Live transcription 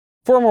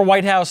Former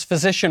White House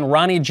physician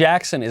Ronnie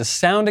Jackson is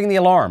sounding the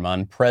alarm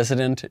on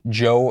President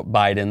Joe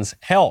Biden's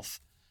health.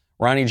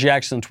 Ronnie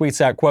Jackson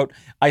tweets out, quote,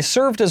 "I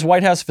served as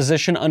White House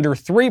physician under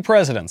 3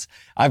 presidents.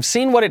 I've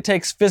seen what it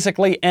takes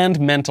physically and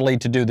mentally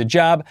to do the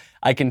job.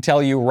 I can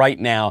tell you right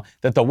now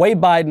that the way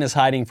Biden is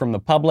hiding from the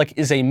public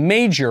is a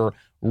major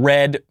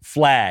red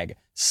flag.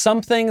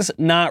 Something's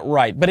not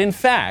right." But in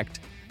fact,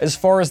 as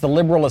far as the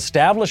liberal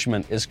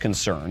establishment is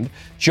concerned,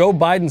 Joe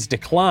Biden's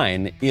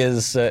decline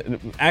is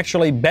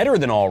actually better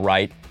than all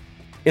right.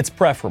 It's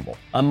preferable.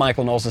 I'm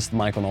Michael Knowles. This is The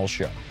Michael Knowles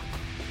Show.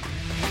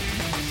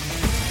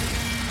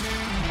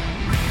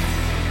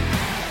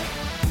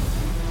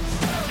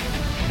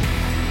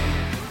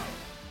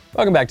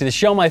 Welcome back to the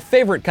show. My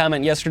favorite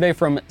comment yesterday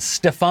from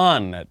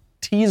Stefan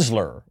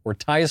Teisler,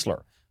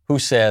 who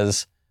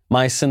says,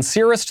 "My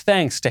sincerest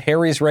thanks to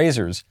Harry's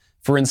Razors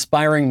for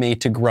inspiring me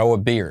to grow a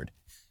beard."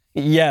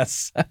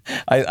 Yes,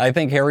 I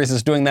think Harry's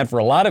is doing that for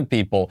a lot of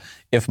people,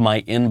 if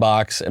my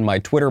inbox and my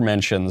Twitter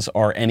mentions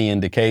are any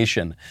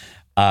indication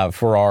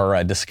for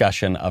our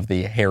discussion of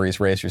the Harry's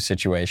Razors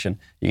situation.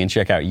 You can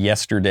check out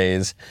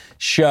yesterday's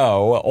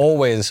show.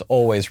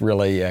 Always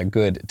really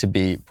good to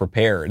be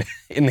prepared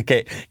in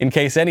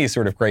case any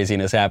sort of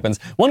craziness happens.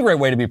 One great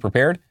way to be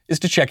prepared is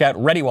to check out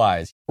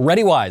ReadyWise.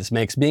 ReadyWise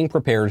makes being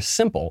prepared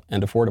simple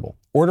and affordable.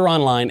 Order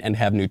online and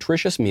have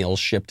nutritious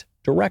meals shipped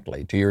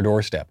directly to your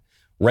doorstep.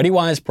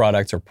 ReadyWise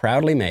products are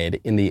proudly made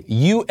in the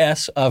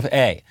US of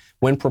A.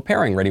 When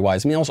preparing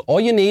ReadyWise meals, all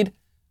you need,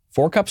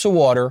 4 cups of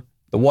water.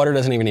 The water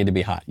doesn't even need to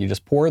be hot. You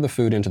just pour the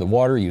food into the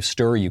water, you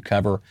stir, you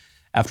cover.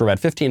 After about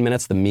 15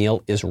 minutes, the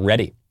meal is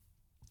ready.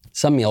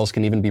 Some meals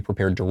can even be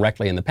prepared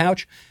directly in the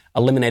pouch,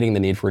 eliminating the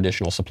need for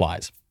additional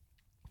supplies.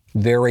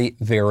 Very,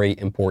 very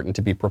important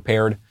to be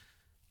prepared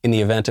in the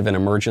event of an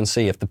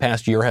emergency. If the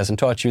past year hasn't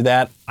taught you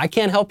that, I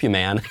can't help you,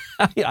 man.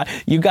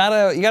 You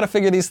gotta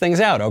figure these things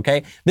out,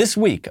 okay? This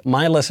week,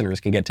 my listeners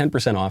can get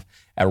 10% off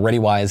at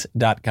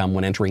ReadyWise.com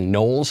when entering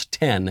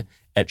Knowles10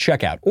 at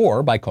checkout,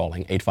 or by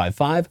calling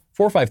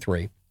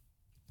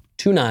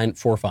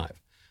 855-453-2945.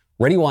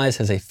 ReadyWise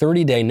has a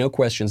 30-day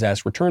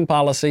no-questions-asked return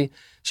policy,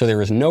 so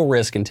there is no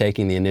risk in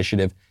taking the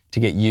initiative to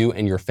get you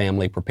and your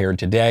family prepared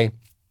today.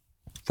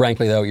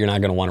 Frankly, though, you're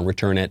not going to want to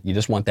return it. You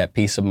just want that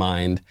peace of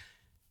mind.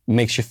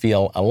 Makes you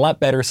feel a lot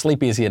better,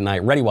 sleep easy at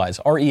night.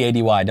 ReadyWise,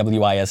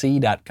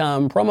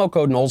 ReadyWise.com, promo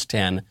code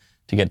Knowles10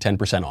 to get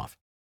 10% off.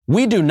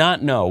 We do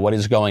not know what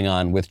is going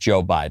on with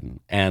Joe Biden,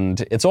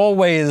 and it's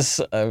always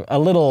a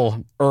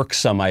little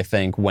irksome, I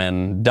think,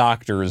 when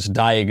doctors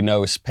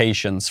diagnose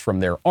patients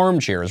from their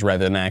armchairs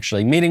rather than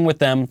actually meeting with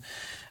them.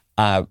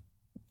 Ronnie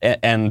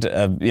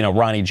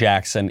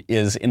Jackson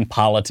is in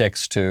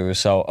politics too,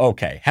 so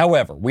okay.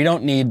 However, we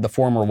don't need the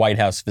former White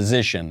House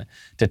physician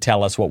to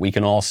tell us what we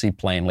can all see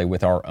plainly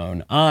with our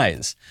own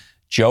eyes.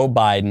 Joe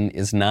Biden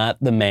is not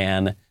the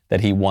man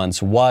that he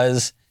once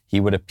was. He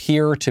would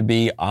appear to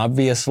be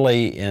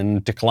obviously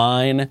in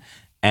decline,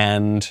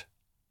 and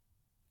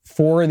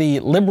for the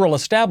liberal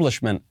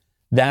establishment,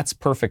 that's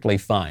perfectly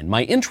fine.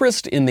 My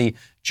interest in the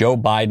Joe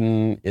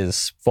Biden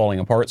is falling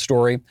apart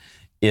story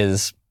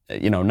is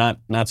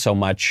not so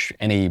much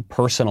any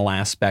personal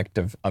aspect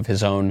of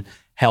his own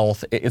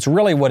health. It's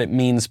really what it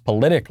means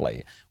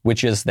politically,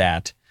 which is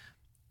that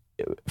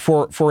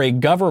for a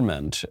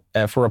government,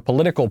 for a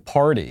political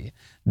party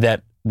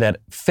that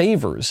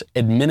favors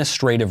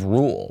administrative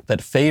rule,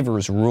 that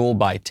favors rule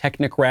by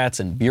technocrats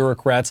and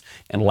bureaucrats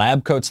and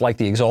lab coats like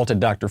the exalted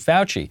Dr.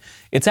 Fauci,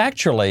 it's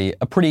actually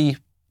a pretty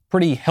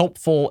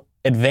helpful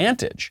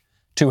advantage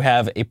to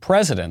have a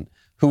president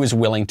who is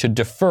willing to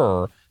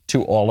defer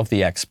to all of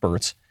the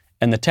experts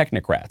and the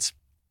technocrats.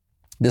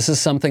 This is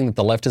something that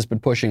the left has been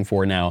pushing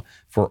for now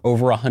for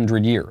over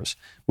 100 years,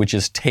 which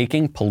is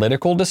taking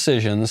political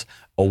decisions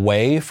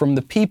away from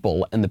the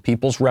people and the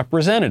people's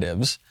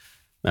representatives,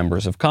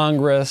 members of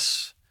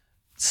Congress,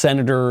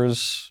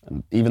 senators,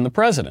 and even the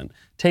president,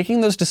 taking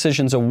those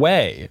decisions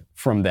away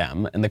from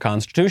them and the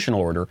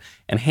constitutional order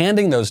and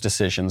handing those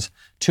decisions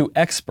to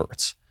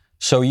experts.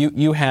 So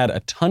you had a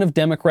ton of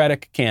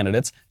Democratic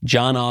candidates,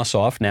 John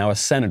Ossoff, now a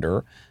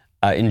senator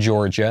in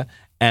Georgia,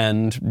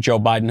 and Joe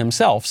Biden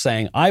himself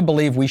saying, I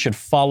believe we should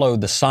follow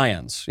the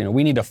science.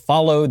 We need to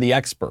follow the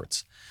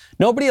experts.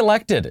 Nobody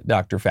elected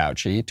Dr.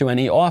 Fauci to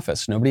any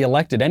office. Nobody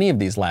elected any of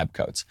these lab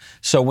coats.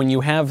 So when you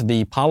have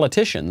the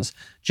politicians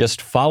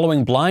just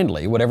following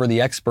blindly whatever the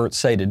experts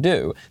say to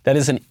do, that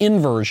is an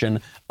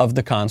inversion of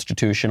the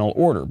constitutional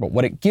order. But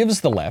what it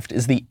gives the left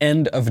is the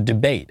end of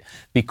debate.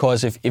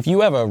 Because if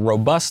you have a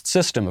robust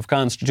system of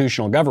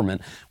constitutional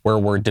government where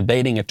we're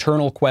debating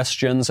eternal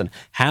questions and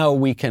how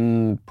we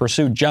can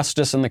pursue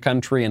justice in the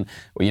country and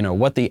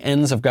what the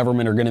ends of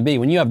government are going to be,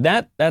 when you have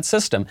that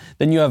system,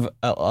 then you have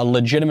a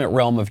legitimate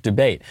realm of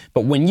debate.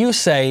 But when you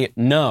say,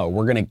 no,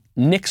 we're going to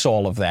nix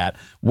all of that,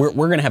 we're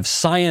going to have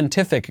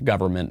scientific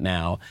government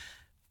now,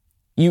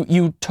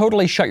 You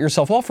totally shut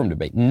yourself off from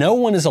debate. No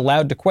one is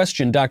allowed to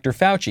question Dr.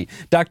 Fauci.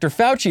 Dr.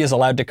 Fauci is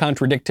allowed to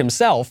contradict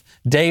himself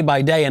day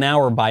by day and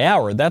hour by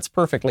hour. That's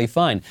perfectly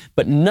fine.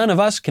 But none of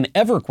us can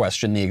ever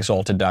question the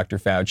exalted Dr.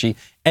 Fauci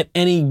at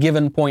any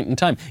given point in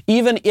time.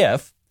 Even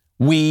if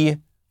we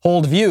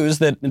hold views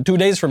that 2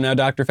 days from now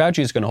Dr. Fauci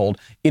is going to hold,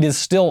 it is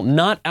still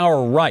not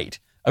our right,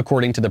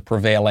 according to the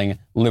prevailing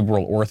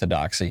liberal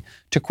orthodoxy,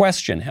 to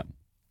question him.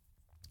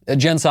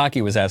 Jen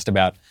Psaki was asked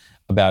about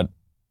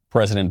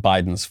President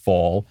Biden's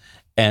fall,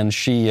 and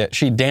she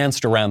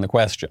danced around the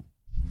question.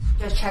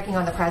 Just checking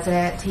on the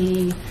president.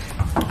 He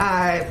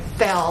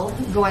fell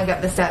going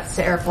up the steps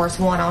to Air Force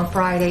One on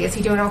Friday. Is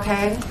he doing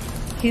okay?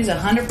 He's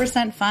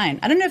 100% fine.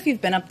 I don't know if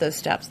you've been up those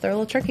steps. They're a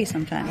little tricky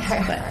sometimes,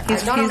 but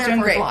he's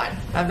doing great.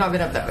 I've not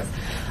been up those.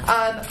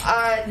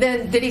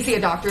 Then did he see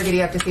a doctor? Did he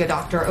have to see a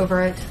doctor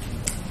over it?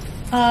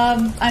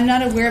 I'm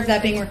not aware of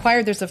that being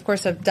required. There's, of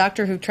course, a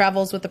doctor who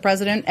travels with the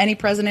president, any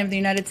president of the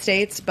United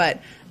States,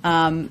 but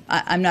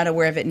I'm not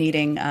aware of it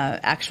needing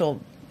actual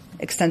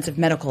extensive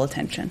medical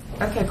attention.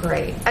 Okay,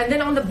 great. And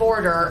then on the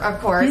border, of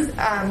course.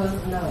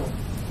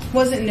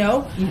 Was it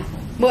no? Yeah.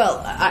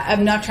 Well,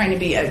 I'm not trying to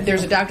be.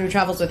 There's a doctor who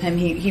travels with him.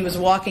 He was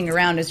walking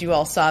around, as you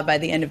all saw, by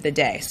the end of the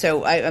day.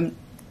 So I'm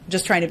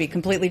just trying to be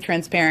completely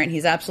transparent.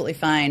 He's absolutely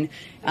fine,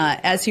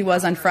 as he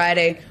was on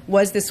Friday,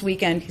 was this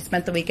weekend. He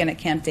spent the weekend at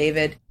Camp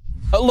David.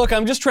 Look,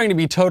 I'm just trying to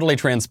be totally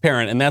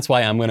transparent, and that's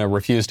why I'm going to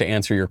refuse to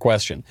answer your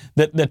question.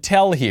 The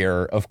tell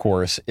here, of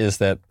course, is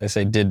that they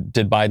say, did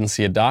Biden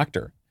see a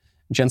doctor?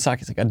 Jen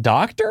Psaki's like, a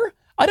doctor?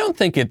 I don't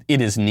think it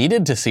is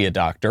needed to see a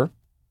doctor.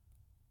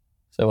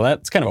 So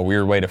that's kind of a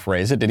weird way to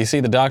phrase it. Did he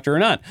see the doctor or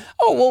not?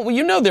 Oh, well,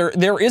 you know,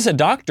 there is a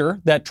doctor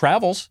that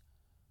travels.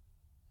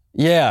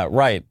 Yeah,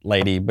 right,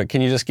 lady, but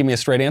can you just give me a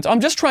straight answer? I'm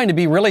just trying to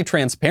be really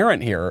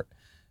transparent here.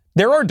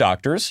 There are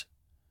doctors.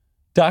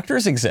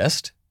 Doctors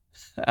exist.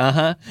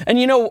 And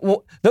you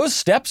know, those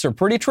steps are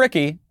pretty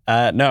tricky.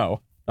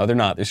 No, they're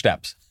not. They're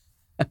steps.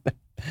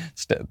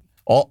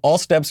 All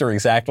steps are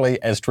exactly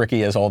as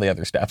tricky as all the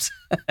other steps.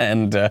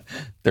 And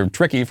they're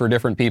tricky for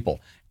different people.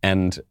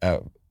 And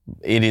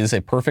it is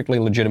a perfectly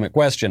legitimate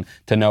question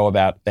to know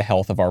about the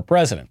health of our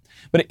president.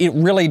 But it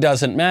really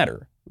doesn't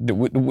matter.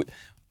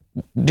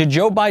 Did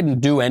Joe Biden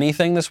do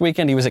anything this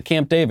weekend? He was at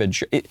Camp David.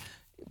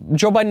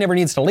 Joe Biden never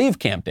needs to leave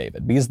Camp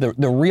David because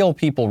the real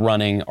people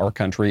running our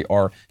country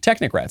are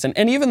technocrats.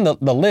 And even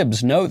the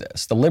libs know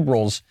this. The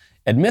liberals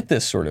admit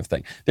this sort of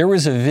thing. There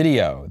was a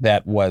video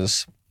that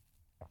was,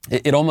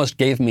 it almost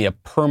gave me a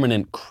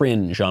permanent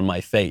cringe on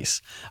my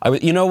face.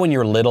 You know when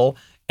you're little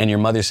and your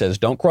mother says,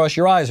 don't cross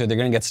your eyes or they're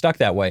going to get stuck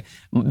that way.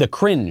 The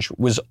cringe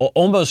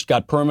almost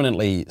got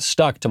permanently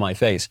stuck to my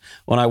face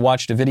when I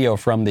watched a video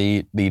from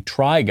the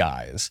Try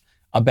Guys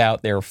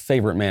about their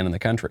favorite man in the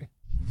country.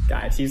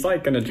 Guys, he's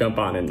like gonna jump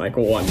on in like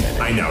 1 minute.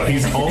 I know,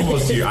 he's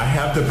almost here. I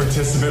have the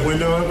participant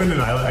window open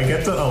and I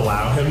get to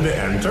allow him to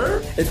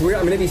enter. It's weird,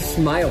 I'm gonna be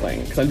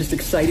smiling because I'm just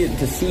excited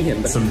to see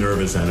him. Some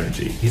nervous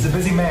energy. He's a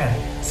busy man.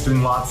 He's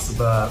doing lots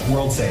of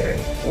world saving.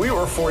 We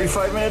were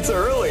 45 minutes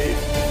early.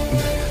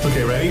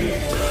 Okay, ready?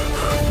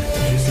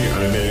 He's here,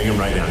 I'm admitting him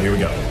right now. Here we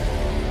go.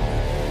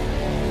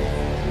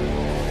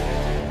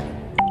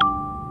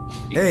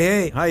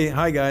 Hey,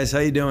 hi guys, how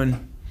you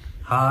doing?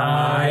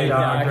 Hi,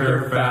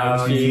 Dr.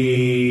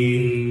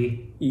 Fauci.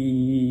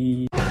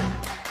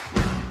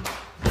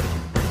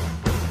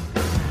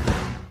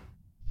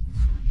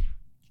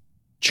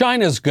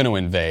 China's going to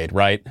invade,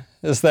 right?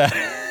 That's the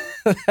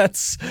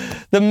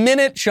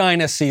minute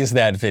China sees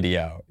that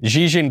video,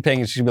 Xi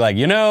Jinping should be like,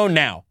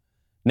 now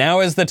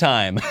is the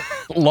time.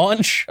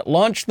 Launch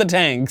the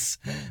tanks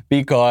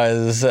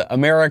because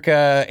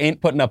America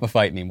ain't putting up a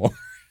fight anymore.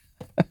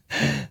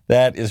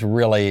 That is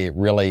really,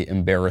 really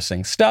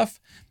embarrassing stuff.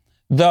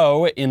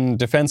 Though, in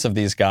defense of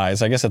these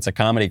guys, I guess it's a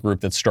comedy group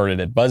that started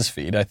at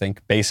BuzzFeed. I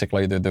think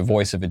basically they're the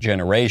voice of a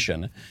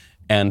generation.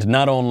 And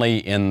not only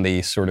in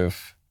the sort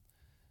of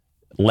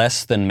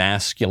less than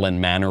masculine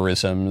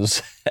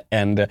mannerisms,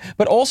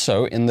 but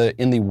also in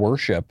the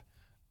worship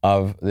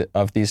of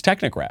these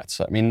technocrats.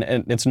 I mean,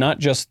 it's not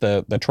just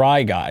the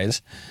Try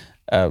Guys.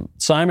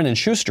 Simon &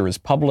 Schuster is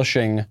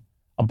publishing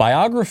a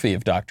biography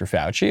of Dr.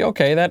 Fauci.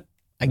 Okay, that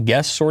I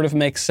guess sort of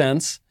makes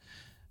sense.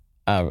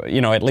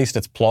 At least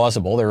it's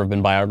plausible. There have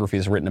been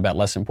biographies written about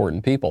less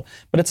important people.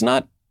 But it's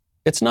not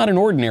an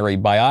ordinary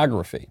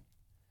biography.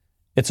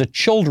 It's a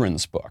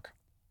children's book.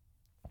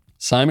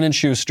 Simon &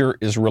 Schuster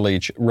is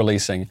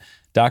releasing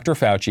Dr.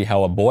 Fauci,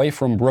 How a Boy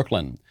from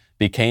Brooklyn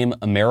Became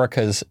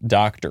America's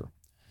Doctor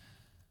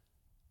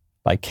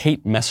by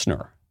Kate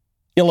Messner,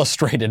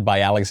 illustrated by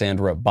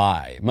Alexandra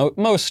Bai.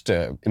 Most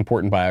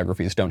important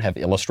biographies don't have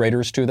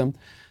illustrators to them,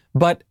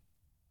 but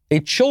a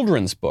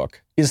children's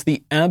book is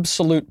the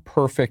absolute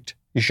perfect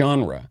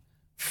genre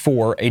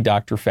for a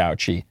Dr.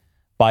 Fauci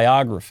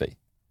biography.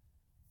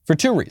 For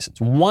two reasons.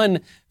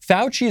 One,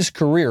 Fauci's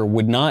career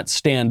would not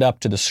stand up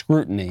to the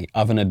scrutiny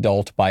of an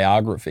adult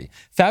biography.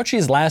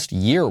 Fauci's last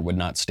year would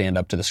not stand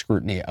up to the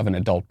scrutiny of an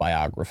adult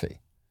biography.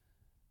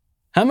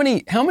 How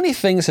many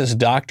things has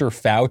Dr.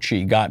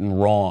 Fauci gotten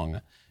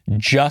wrong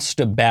just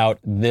about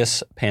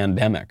this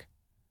pandemic.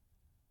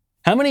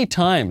 How many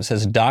times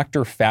has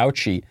Dr.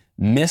 Fauci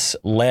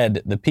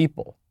misled the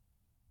people?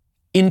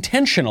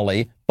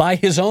 Intentionally, by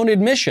his own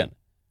admission,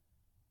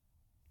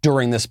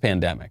 during this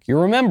pandemic. You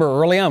remember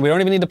early on, we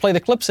don't even need to play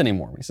the clips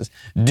anymore. He says,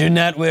 do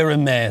not wear a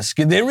mask.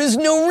 There is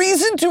no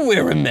reason to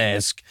wear a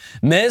mask.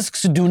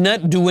 Masks do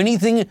not do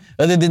anything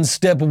other than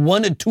step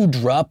 1 or 2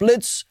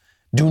 droplets.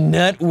 Do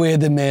not wear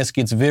the mask.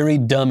 It's very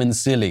dumb and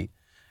silly.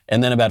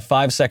 And then about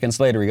 5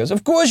 seconds later, he goes,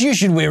 of course you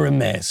should wear a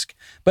mask,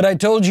 but I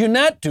told you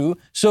not to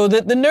so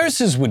that the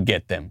nurses would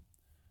get them.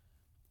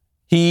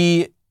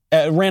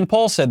 Rand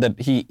Paul said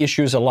that he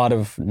issues a lot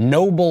of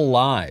noble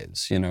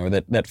lies,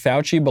 that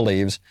Fauci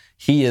believes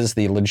he is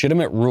the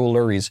legitimate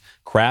ruler. He's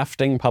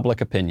crafting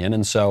public opinion.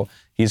 And so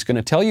he's going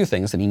to tell you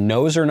things that he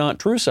knows are not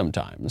true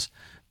sometimes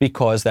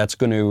because that's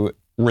going to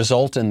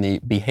result in the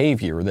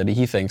behavior that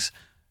he thinks,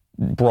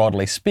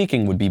 broadly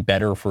speaking, would be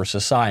better for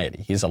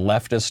society. He's a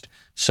leftist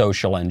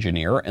social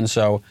engineer. And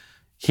so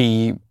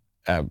you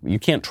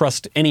can't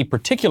trust any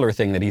particular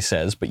thing that he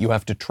says, but you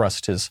have to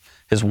trust his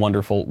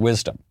wonderful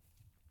wisdom.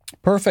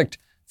 Perfect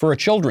for a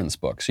children's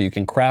book, so you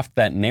can craft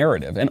that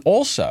narrative. And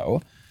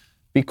also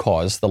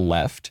because the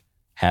left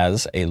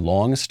has a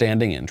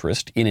long-standing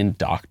interest in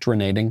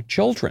indoctrinating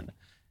children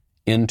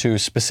into,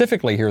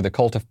 specifically here, the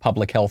cult of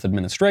public health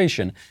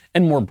administration,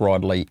 and more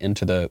broadly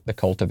into the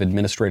cult of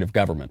administrative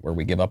government, where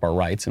we give up our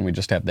rights and we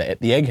just have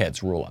the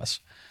eggheads rule us.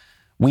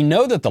 We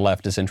know that the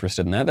left is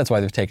interested in that. That's why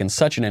they've taken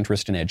such an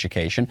interest in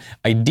education.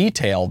 I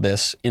detail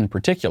this in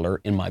particular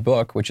in my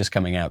book, which is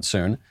coming out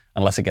soon,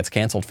 unless it gets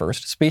canceled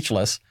first,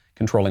 Speechless,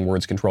 Controlling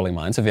Words, Controlling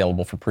Minds,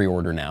 available for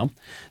pre-order now.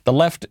 The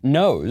left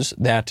knows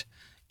that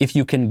if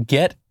you can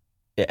get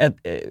at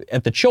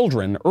the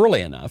children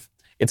early enough,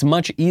 it's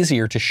much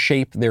easier to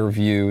shape their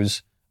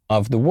views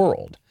of the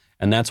world.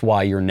 And that's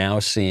why you're now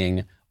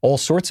seeing all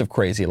sorts of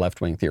crazy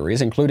left-wing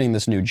theories, including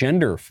this new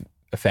gender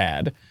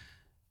fad,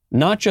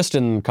 not just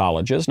in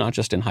colleges, not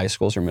just in high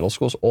schools or middle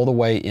schools, all the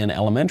way in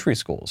elementary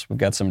schools. We've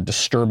got some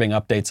disturbing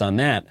updates on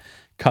that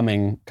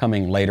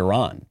coming later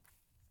on.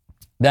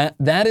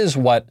 That is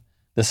what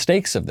the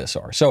stakes of this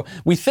are. So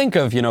we think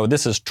of,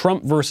 this is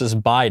Trump versus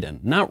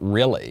Biden. Not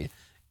really.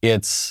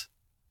 It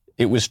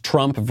was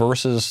Trump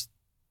versus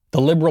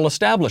the liberal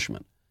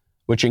establishment,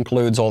 which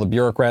includes all the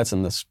bureaucrats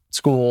and the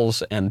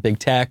schools and big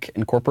tech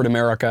and corporate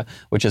America,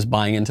 which is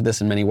buying into this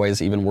in many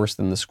ways even worse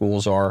than the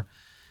schools are.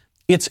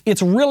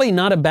 It's really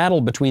not a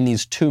battle between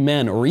these two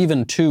men or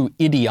even two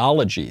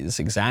ideologies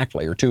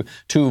exactly, or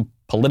two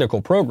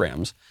political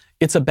programs.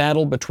 It's a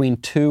battle between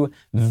two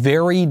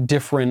very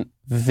different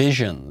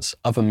visions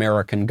of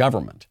American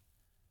government.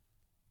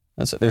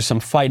 There's some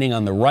fighting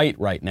on the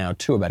right now,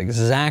 too, about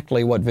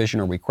exactly what vision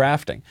are we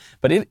crafting.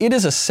 But it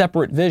is a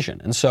separate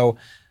vision. And so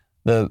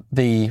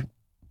the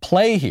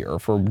play here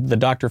for the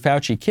Dr.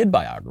 Fauci kid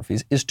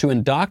biographies is to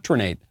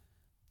indoctrinate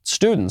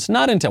students,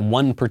 not into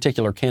one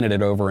particular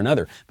candidate over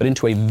another, but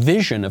into a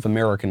vision of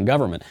American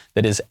government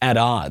that is at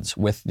odds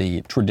with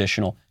the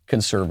traditional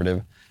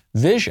conservative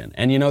vision.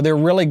 And, they're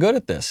really good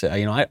at this.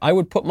 I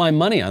would put my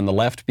money on the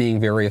left being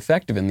very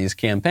effective in these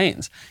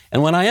campaigns.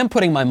 And when I am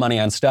putting my money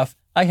on stuff,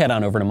 I head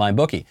on over to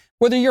MyBookie.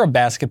 Whether you're a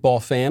basketball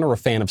fan or a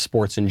fan of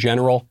sports in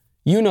general,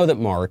 you know that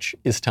March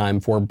is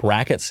time for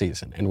bracket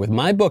season. And with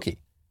MyBookie,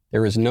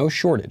 there is no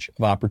shortage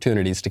of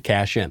opportunities to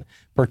cash in.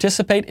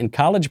 Participate in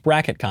college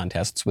bracket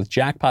contests with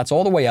jackpots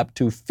all the way up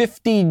to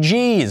 50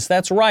 G's.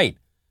 That's right,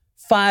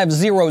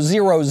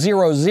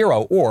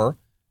 50000, or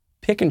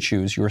pick and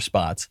choose your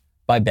spots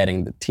by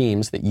betting the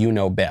teams that you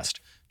know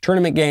best.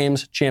 Tournament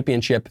games,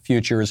 championship,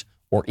 futures,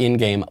 or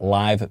in-game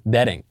live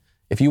betting.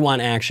 If you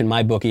want action,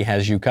 MyBookie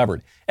has you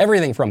covered.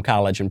 Everything from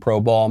college and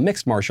pro ball,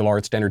 mixed martial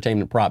arts to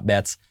entertainment prop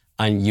bets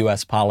on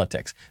U.S.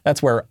 politics.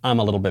 That's where I'm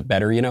a little bit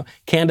better,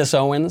 Candace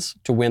Owens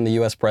to win the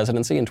U.S.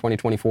 presidency in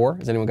 2024.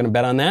 Is anyone going to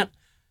bet on that?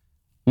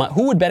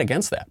 Who would bet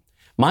against that?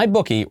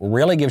 MyBookie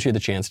really gives you the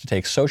chance to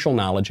take social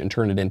knowledge and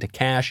turn it into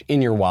cash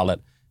in your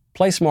wallet.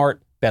 Play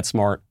smart, bet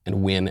smart,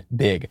 and win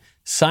big.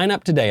 Sign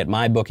up today at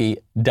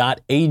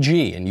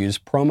mybookie.ag and use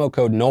promo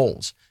code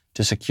Knowles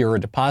to secure a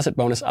deposit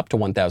bonus up to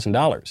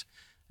 $1,000.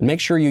 And make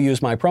sure you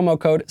use my promo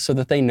code so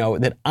that they know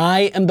that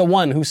I am the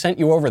one who sent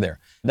you over there.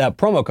 That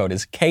promo code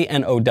is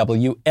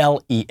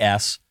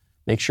KNOWLES.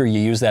 Make sure you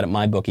use that at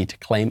MyBookie to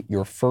claim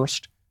your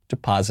first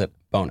deposit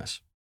bonus.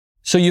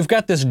 So you've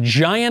got this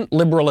giant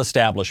liberal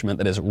establishment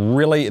that is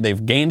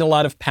they've gained a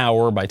lot of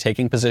power by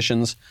taking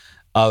positions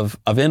of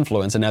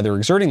influence, and now they're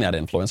exerting that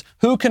influence.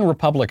 Who can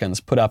Republicans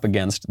put up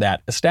against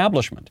that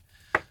establishment?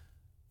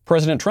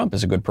 President Trump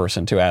is a good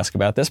person to ask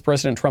about this.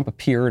 President Trump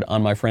appeared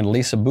on my friend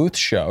Lisa Booth's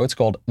show. It's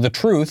called The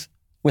Truth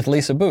with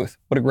Lisa Booth.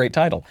 What a great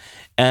title.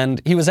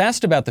 And he was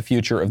asked about the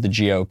future of the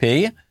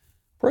GOP.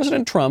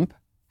 President Trump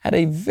had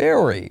a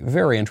very,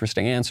 very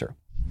interesting answer.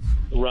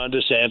 Ron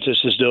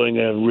DeSantis is doing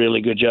a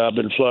really good job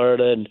in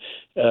Florida, and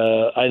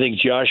I think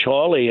Josh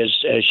Hawley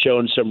has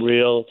shown some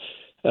real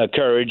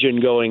courage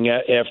in going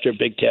after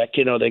big tech.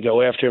 They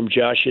go after him.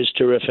 Josh is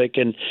terrific.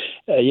 And,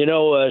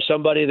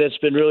 somebody that's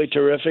been really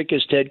terrific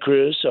is Ted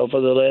Cruz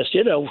over the last,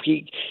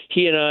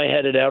 he and I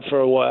had it out for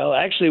a while.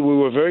 Actually, we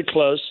were very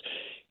close,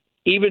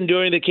 even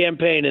during the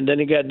campaign, and then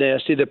it got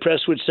nasty. The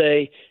press would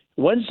say,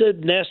 when's the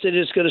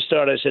nastiness going to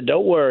start? I said,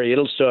 don't worry,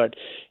 it'll start.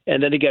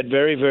 And then it got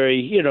very,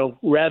 very,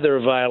 rather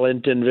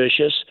violent and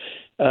vicious.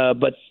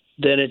 But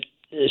then it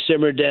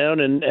simmered down,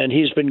 and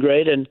he's been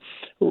great. And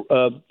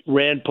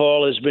Rand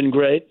Paul has been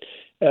great.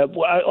 A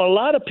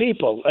lot of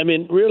people,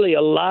 really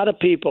a lot of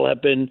people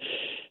have been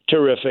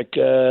terrific.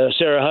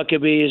 Sarah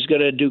Huckabee is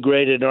going to do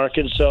great in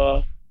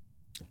Arkansas.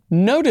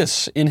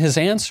 Notice in his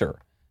answer,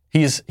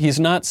 he's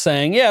not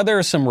saying, yeah, there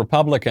are some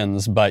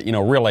Republicans, but,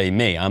 really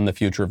me, I'm the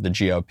future of the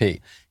GOP.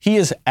 He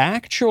is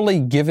actually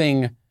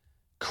giving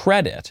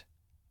credit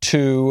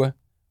to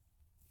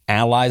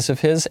allies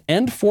of his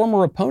and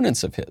former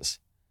opponents of his.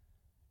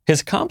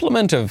 His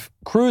compliment of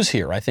Cruz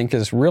here, I think,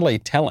 is really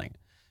telling,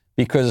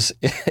 because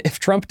if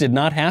Trump did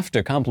not have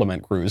to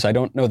compliment Cruz, I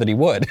don't know that he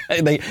would.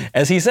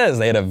 As he says,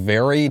 they had a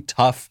very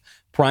tough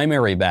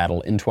primary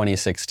battle in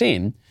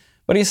 2016.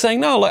 But he's saying,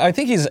 no, I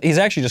think he's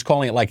actually just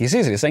calling it like he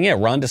sees it. He's saying, yeah,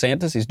 Ron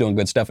DeSantis, he's doing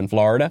good stuff in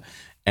Florida,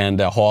 and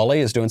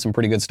Hawley is doing some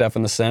pretty good stuff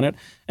in the Senate,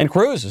 and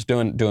Cruz is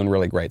doing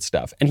really great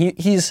stuff. And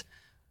he's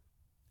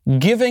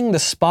giving the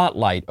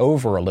spotlight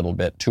over a little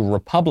bit to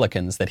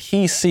Republicans that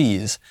he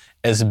sees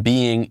as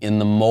being in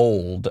the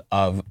mold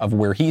of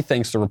where he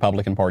thinks the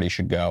Republican Party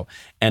should go,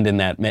 and in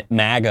that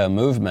MAGA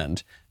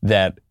movement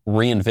that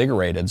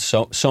reinvigorated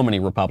so many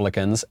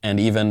Republicans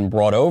and even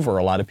brought over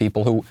a lot of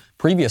people who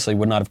previously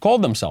would not have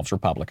called themselves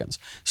Republicans.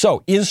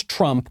 So is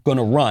Trump going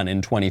to run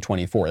in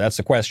 2024? That's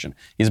the question.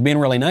 He's being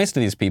really nice to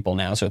these people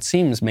now, so it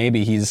seems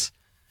maybe he's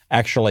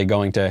actually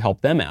going to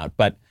help them out.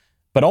 But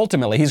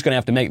ultimately, he's going to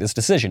have to make this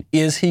decision.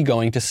 Is he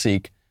going to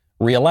seek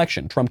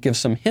re-election? Trump gives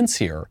some hints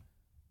here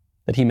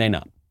that he may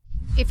not.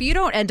 If you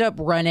don't end up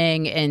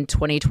running in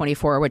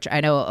 2024, which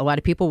I know a lot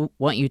of people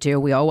want you to,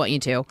 we all want you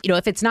to,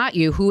 if it's not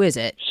you, who is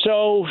it?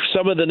 So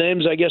some of the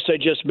names I guess I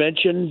just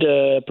mentioned,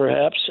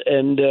 perhaps,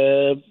 and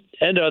others.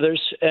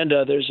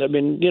 There's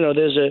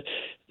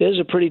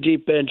a pretty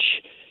deep bench.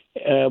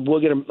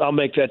 I'll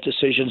make that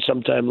decision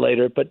sometime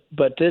later, but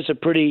there's a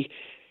pretty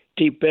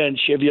deep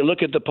bench. If you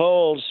look at the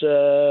polls,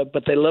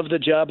 but they love the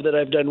job that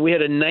I've done. We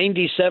had a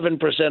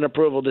 97%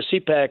 approval. The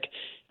CPAC,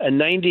 a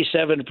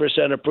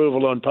 97%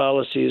 approval on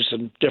policies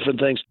and different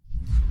things.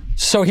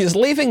 So he's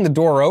leaving the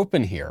door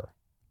open here,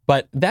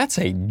 but that's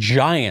a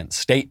giant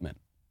statement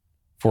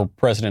for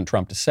President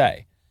Trump to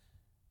say.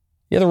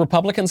 Yeah, the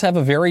Republicans have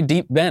a very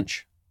deep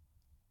bench.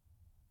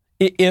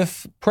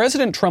 If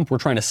President Trump were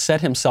trying to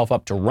set himself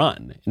up to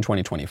run in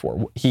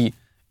 2024, it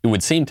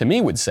would seem to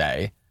me, would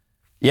say,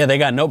 yeah, they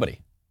got nobody.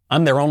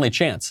 I'm their only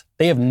chance.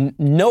 They have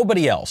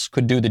nobody else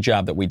could do the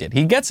job that we did.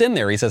 He gets in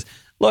there. He says,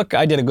 look,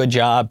 I did a good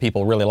job.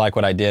 People really like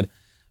what I did.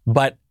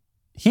 But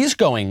he's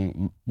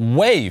going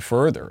way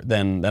further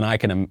than I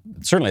can,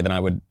 certainly than I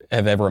would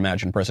have ever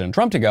imagined President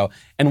Trump to go,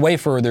 and way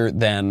further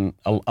than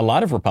a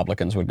lot of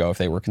Republicans would go if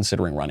they were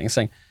considering running,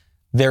 saying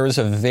there is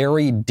a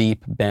very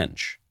deep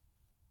bench.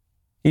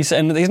 He's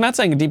not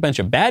saying a deep bench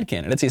of bad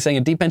candidates. He's saying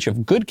a deep bench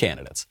of good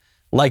candidates,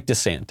 like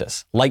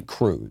DeSantis, like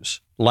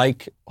Cruz,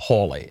 like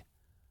Hawley.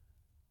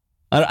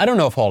 I don't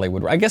know if Hawley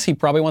would. I guess he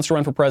probably wants to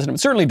run for president.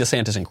 But certainly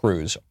DeSantis and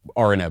Cruz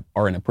are in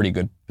a pretty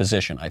good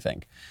position, I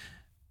think.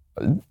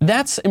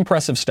 That's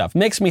impressive stuff.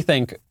 Makes me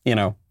think,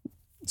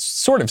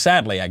 sort of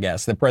sadly, I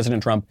guess, that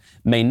President Trump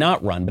may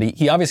not run, but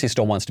he obviously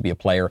still wants to be a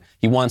player.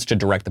 He wants to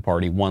direct the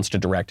party, wants to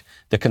direct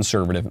the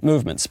conservative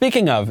movement.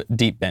 Speaking of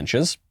deep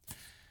benches,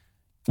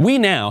 we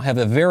now have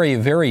a very,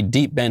 very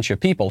deep bench of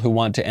people who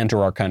want to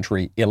enter our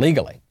country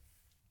illegally.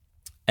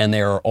 And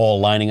they are all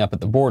lining up at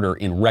the border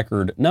in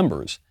record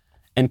numbers.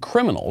 And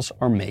criminals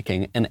are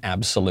making an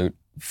absolute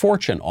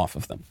fortune off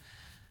of them.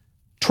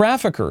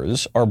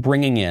 Traffickers are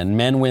bringing in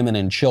men, women,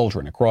 and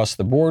children across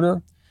the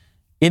border.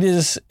 It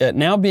is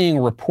now being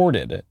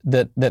reported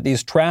that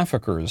these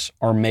traffickers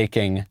are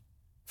making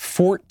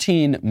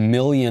 $14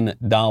 million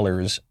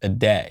a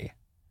day.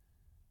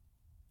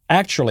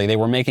 Actually, they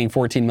were making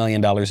 $14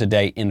 million a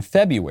day in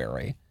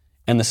February,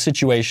 and the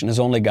situation has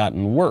only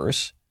gotten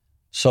worse,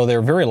 so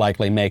they're very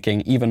likely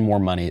making even more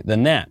money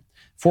than that.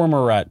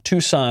 Former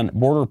Tucson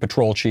Border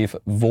Patrol Chief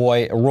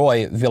Roy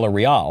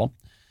Villarreal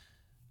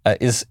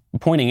is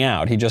pointing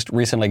out, he just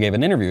recently gave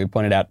an interview, he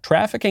pointed out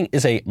trafficking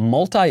is a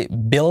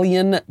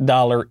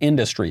multi-billion-dollar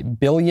industry,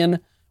 billion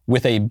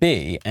with a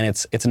B, and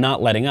it's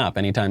not letting up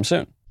anytime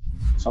soon.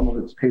 Some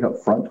of it's paid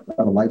up front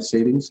out of life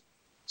savings.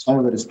 Some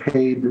of it is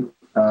paid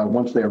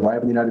once they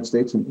arrive in the United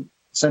States, and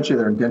essentially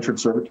they're indentured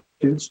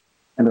servitudes,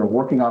 and they're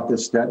working off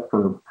this debt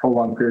for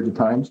prolonged periods of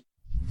time.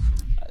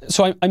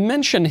 So I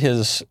mentioned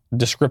his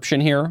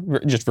description here,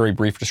 just very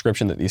brief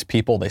description, that these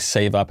people, they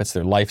save up, it's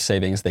their life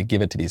savings, they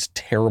give it to these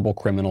terrible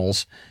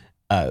criminals.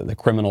 The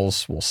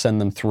criminals will send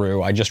them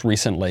through. I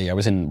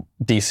was in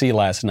D.C.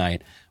 last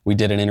night. We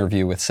did an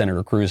interview with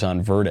Senator Cruz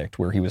on Verdict,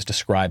 where he was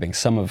describing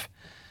some of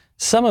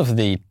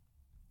the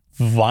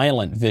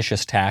violent,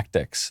 vicious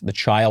tactics, the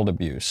child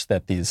abuse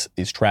that these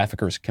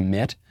traffickers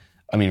commit.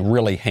 I mean,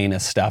 really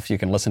heinous stuff. You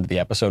can listen to the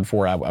episode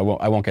for it. I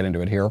won't get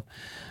into it here.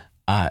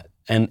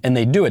 And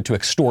they do it to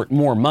extort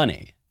more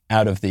money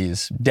out of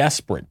these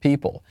desperate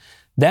people.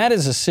 That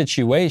is a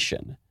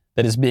situation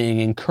that is being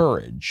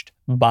encouraged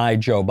by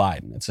Joe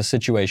Biden. It's a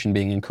situation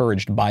being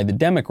encouraged by the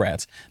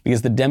Democrats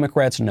because the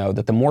Democrats know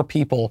that the more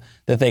people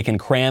that they can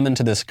cram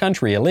into this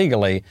country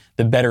illegally,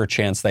 the better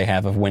chance they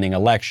have of winning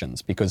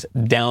elections, because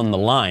down the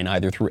line,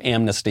 either through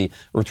amnesty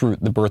or through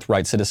the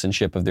birthright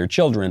citizenship of their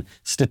children,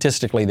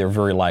 statistically, they're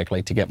very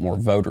likely to get more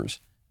voters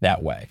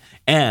that way.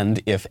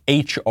 And if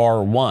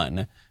H.R.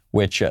 1,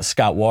 which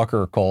Scott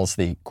Walker calls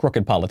the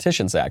Crooked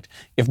Politicians Act,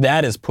 if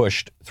that is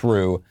pushed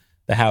through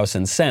the House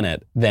and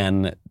Senate,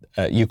 then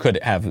you could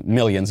have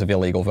millions of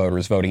illegal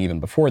voters voting even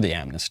before the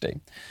amnesty.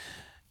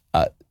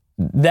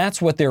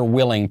 That's what they're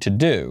willing to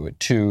do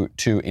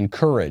to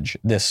encourage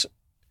this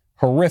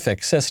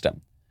horrific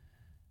system.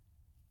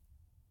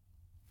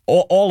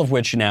 All of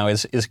which now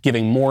is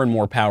giving more and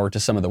more power to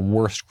some of the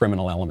worst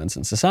criminal elements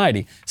in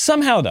society.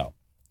 Somehow, though,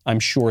 I'm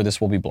sure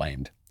this will be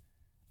blamed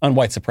on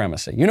white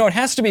supremacy. You know, it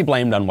has to be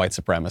blamed on white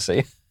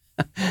supremacy.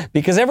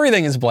 Because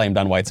everything is blamed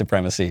on white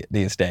supremacy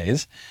these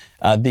days.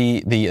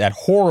 That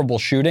horrible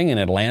shooting in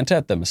Atlanta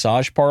at the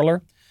massage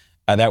parlor,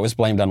 that was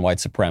blamed on white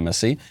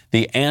supremacy.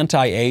 The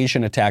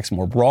anti-Asian attacks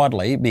more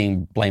broadly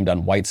being blamed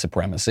on white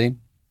supremacy.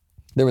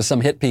 There was some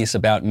hit piece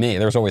about me.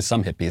 There's always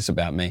some hit piece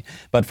about me,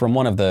 but from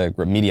one of the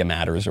Media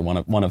Matters or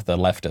one of the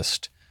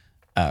leftist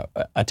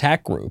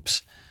attack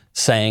groups,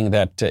 saying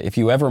that if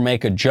you ever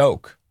make a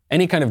joke,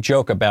 any kind of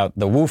joke about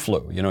the Wu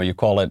flu, you know, you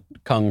call it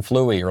Kung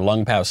Flui or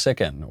Lung Pao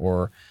Sicken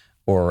or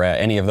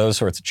any of those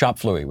sorts. Chop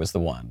Flui was the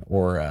one,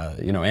 or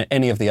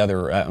any of the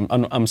other.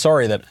 I'm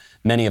sorry that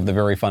many of the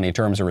very funny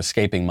terms are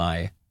escaping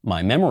my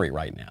memory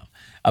right now,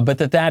 but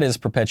that is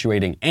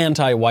perpetuating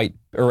anti-white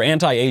or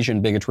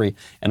anti-Asian bigotry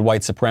and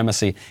white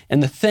supremacy.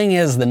 And the thing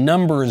is, the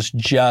numbers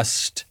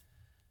just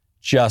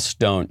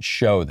don't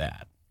show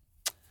that.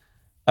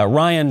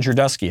 Ryan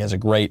Jerdusky has a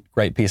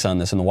great piece on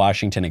this in the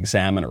Washington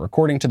Examiner.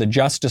 According to the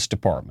Justice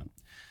Department,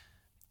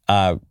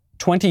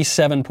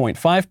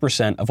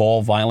 27.5% of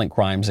all violent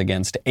crimes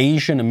against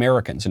Asian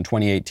Americans in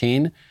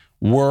 2018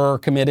 were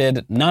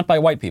committed not by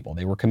white people.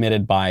 They were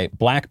committed by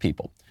black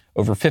people.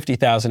 Over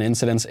 50,000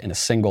 incidents in a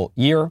single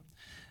year,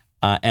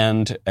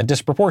 and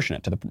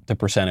disproportionate to the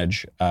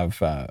percentage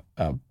of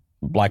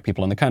black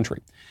people in the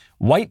country.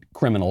 White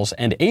criminals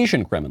and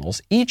Asian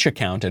criminals each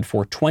accounted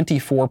for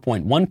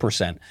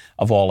 24.1%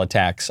 of all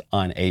attacks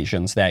on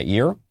Asians that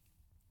year.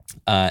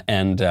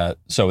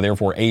 So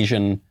therefore,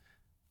 Asian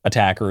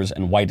attackers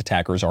and white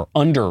attackers are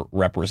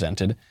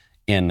underrepresented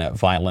in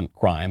violent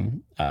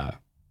crime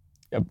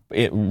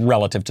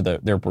relative to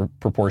their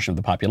proportion of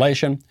the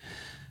population.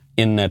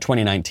 In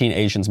 2019,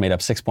 Asians made up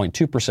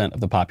 6.2% of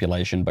the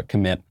population, but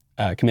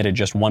committed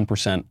just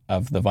 1%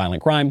 of the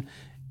violent crime.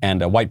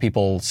 And white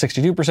people,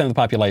 62% of the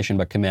population,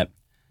 but commit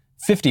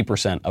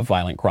 50% of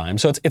violent crime.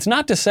 So it's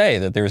not to say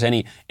that there's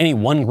any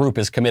one group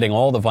is committing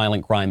all the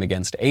violent crime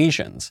against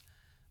Asians.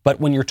 But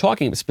when you're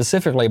talking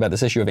specifically about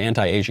this issue of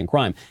anti-Asian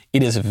crime,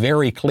 it is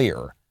very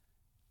clear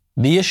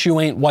the issue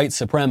ain't white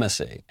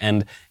supremacy.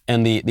 And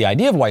the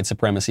idea of white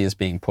supremacy is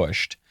being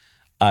pushed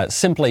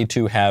simply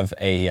to have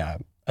a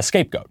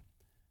scapegoat,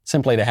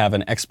 simply to have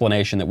an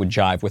explanation that would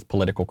jive with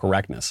political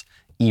correctness,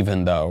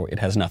 even though it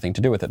has nothing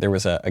to do with it. There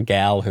was a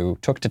gal who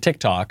took to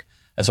TikTok,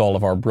 as all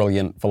of our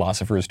brilliant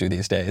philosophers do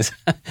these days,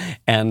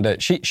 and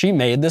she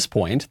made this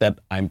point that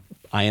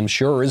I am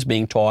sure is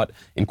being taught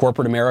in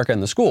corporate America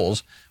in the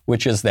schools,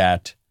 which is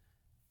that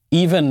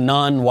even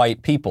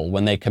non-white people,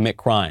 when they commit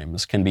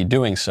crimes, can be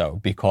doing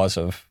so because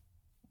of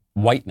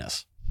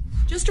whiteness.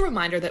 Just a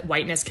reminder that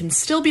whiteness can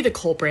still be the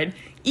culprit,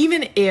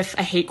 even if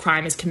a hate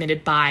crime is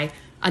committed by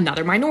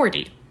another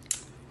minority.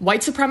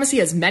 White supremacy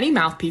has many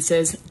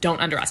mouthpieces. Don't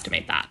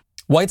underestimate that.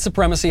 White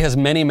supremacy has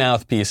many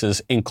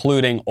mouthpieces,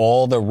 including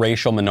all the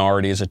racial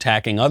minorities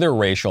attacking other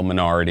racial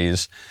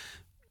minorities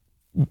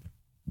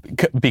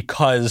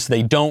because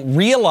they don't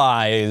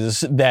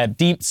realize that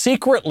deep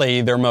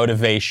secretly their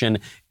motivation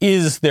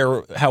is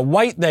how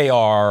white they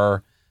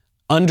are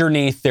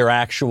underneath their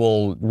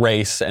actual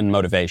race and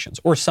motivations,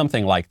 or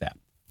something like that.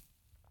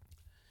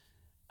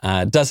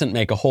 Doesn't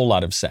make a whole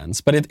lot of sense,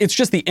 but it's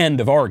just the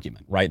end of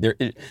argument, right?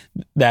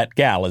 That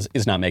gal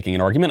is not making an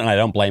argument, and I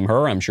don't blame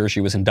her. I'm sure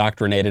she was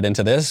indoctrinated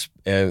into this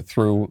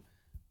through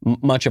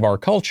much of our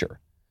culture.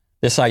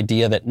 This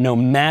idea that no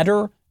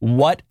matter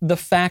what the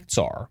facts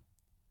are,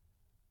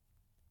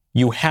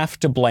 you have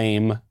to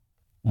blame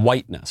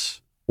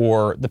whiteness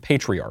or the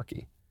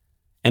patriarchy.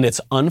 And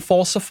it's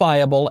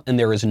unfalsifiable, and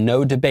there is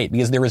no debate,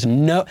 because there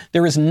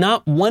is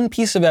not one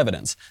piece of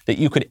evidence that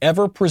you could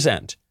ever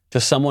present to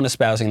someone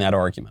espousing that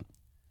argument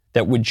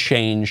that would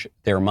change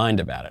their mind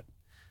about it.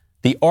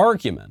 The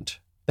argument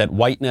that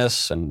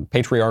whiteness and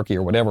patriarchy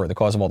or whatever are the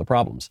cause of all the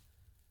problems,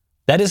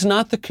 that is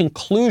not the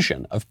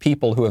conclusion of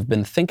people who have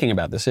been thinking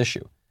about this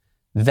issue.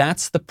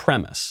 That's the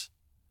premise.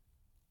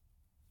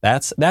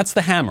 That's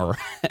the hammer,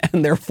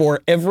 and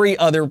therefore every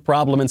other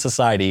problem in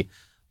society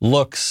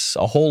looks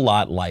a whole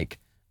lot like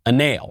a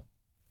nail.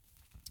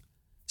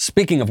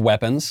 Speaking of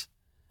weapons,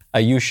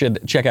 you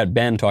should check out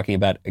Ben talking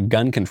about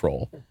gun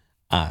control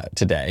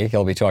today.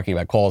 He'll be talking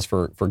about calls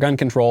for gun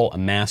control, that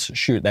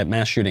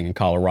mass shooting in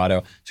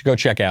Colorado. So go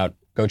check out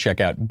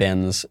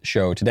Ben's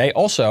show today.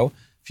 Also,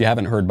 if you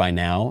haven't heard by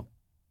now,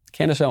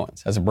 Candace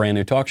Owens has a brand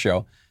new talk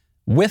show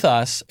with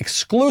us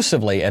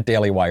exclusively at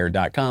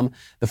dailywire.com.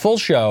 The full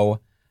show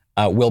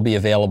will be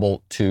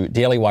available to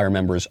Daily Wire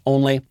members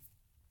only.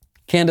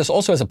 Candace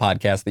also has a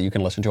podcast that you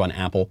can listen to on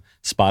Apple,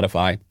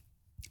 Spotify,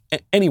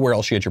 anywhere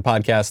else you get your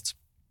podcasts.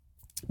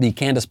 The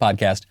Candace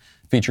podcast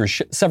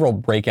features several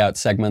breakout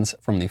segments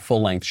from the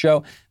full-length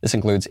show. This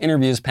includes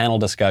interviews, panel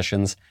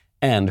discussions,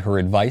 and her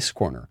advice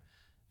corner.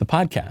 The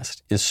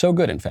podcast is so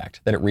good, in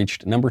fact, that it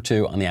reached number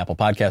 2 on the Apple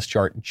Podcast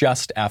chart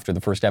just after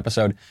the first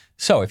episode.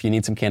 So if you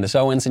need some Candace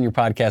Owens in your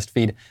podcast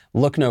feed,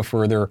 look no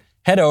further.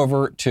 Head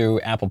over to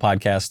Apple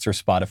Podcasts or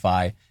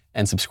Spotify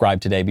and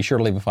subscribe today. Be sure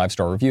to leave a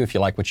 5-star review if you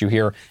like what you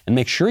hear. And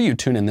make sure you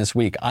tune in this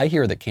week. I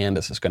hear that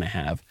Candace is going to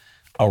have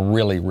a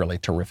really, really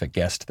terrific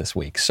guest this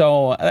week.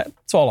 So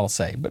that's all I'll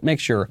say. But make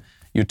sure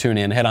you tune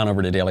in. Head on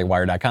over to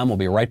dailywire.com. We'll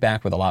be right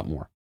back with a lot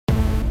more.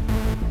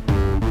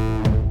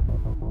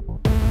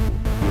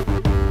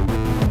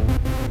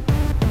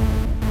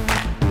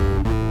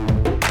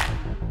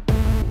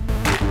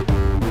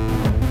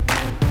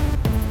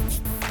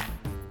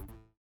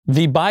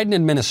 The Biden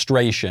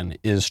administration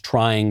is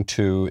trying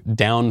to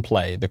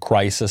downplay the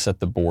crisis at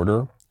the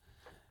border,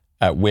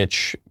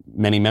 which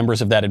many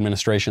members of that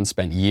administration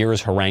spent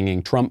years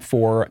haranguing Trump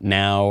for.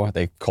 Now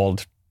they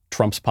called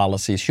Trump's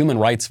policies human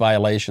rights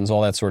violations,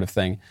 all that sort of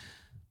thing.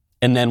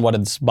 And then what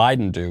does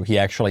Biden do? He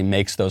actually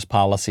makes those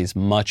policies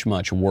much,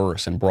 much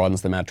worse and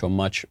broadens them out to a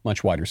much,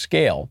 much wider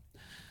scale.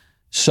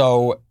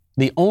 So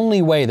the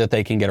only way that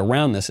they can get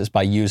around this is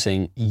by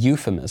using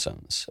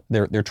euphemisms.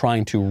 They're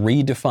trying to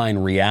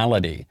redefine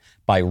reality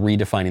by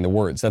redefining the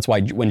words. That's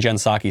why when Jen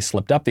Psaki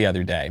slipped up the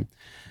other day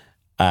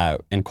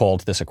and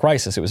called this a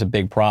crisis, it was a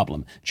big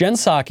problem. Jen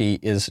Psaki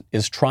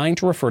is trying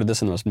to refer to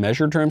this in the most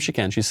measured terms she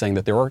can. She's saying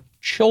that there are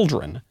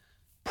children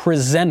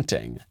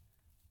presenting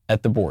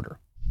at the border.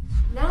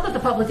 Now that the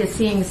public is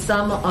seeing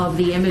some of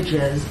the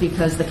images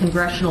because the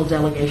congressional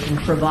delegation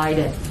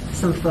provided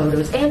some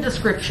photos and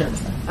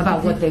descriptions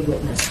about what they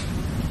witnessed.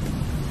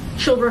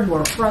 Children who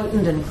are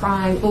frightened and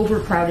crying,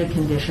 overcrowded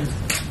conditions.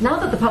 Now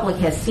that the public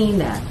has seen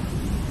that,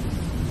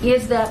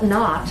 is that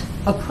not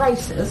a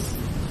crisis?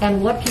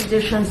 And what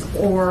conditions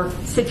or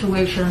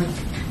situations,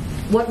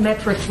 what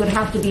metrics would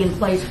have to be in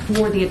place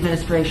for the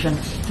administration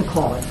to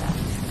call it that?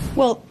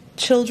 Well,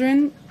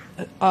 children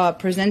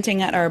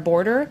presenting at our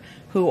border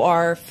who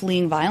are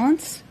fleeing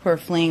violence, who are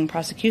fleeing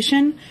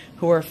prosecution,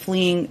 who are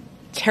fleeing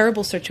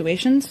terrible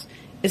situations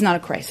is not a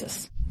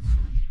crisis.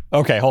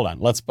 Okay, hold on.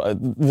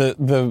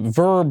 The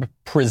verb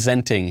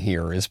presenting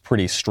here is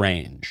pretty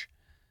strange.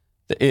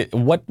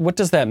 What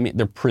does that mean?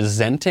 They're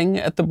presenting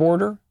at the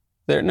border?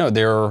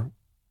 They're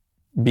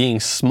being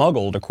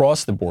smuggled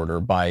across the border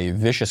by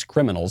vicious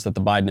criminals that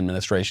the Biden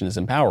administration is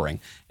empowering,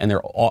 and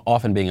they're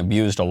often being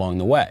abused along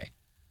the way.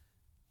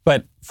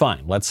 But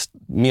fine, let's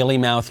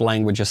mealy-mouthed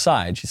language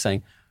aside. She's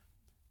saying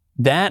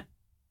that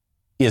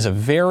is a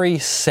very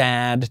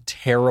sad,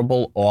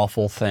 terrible,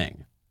 awful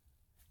thing.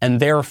 And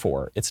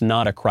therefore, it's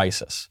not a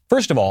crisis.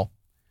 First of all,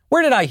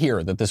 where did I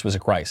hear that this was a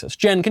crisis?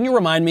 Jen, can you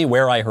remind me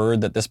where I heard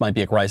that this might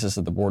be a crisis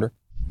at the border?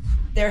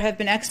 There have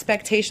been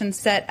expectations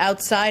set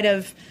outside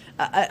of,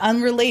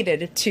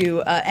 unrelated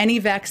to any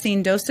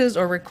vaccine doses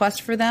or requests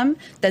for them,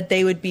 that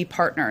they would be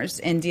partners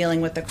in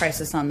dealing with the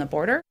crisis on the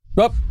border.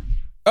 Oh,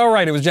 all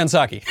right, it was Jen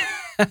Psaki.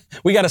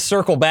 We got to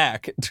circle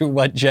back to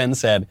what Jen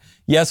said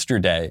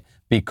yesterday,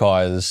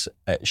 because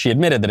she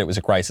admitted that it was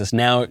a crisis.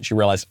 Now she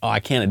realized, I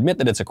can't admit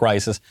that it's a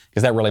crisis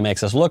because that really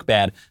makes us look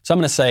bad. So I'm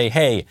going to say,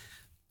 hey,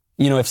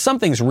 if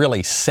something's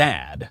really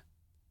sad,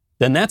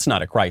 then that's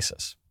not a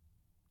crisis.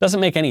 Doesn't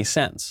make any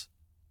sense.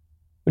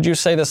 Would you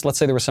say this? Let's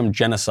say there was some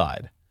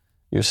genocide.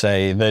 You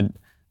say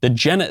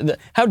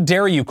how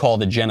dare you call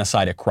the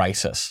genocide a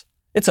crisis?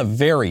 It's a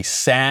very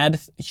sad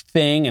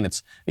thing, and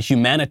it's a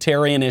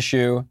humanitarian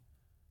issue.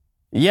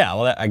 Yeah,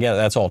 well, I guess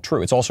that's all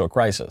true. It's also a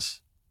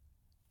crisis.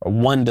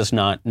 One does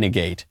not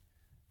negate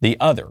the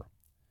other.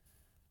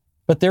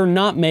 But they're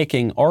not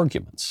making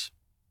arguments.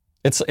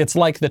 It's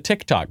like the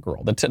TikTok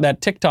girl.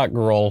 That TikTok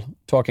girl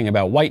talking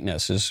about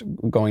whiteness is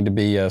going to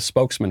be a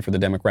spokesman for the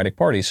Democratic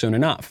Party soon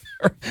enough,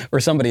 or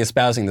somebody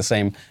espousing the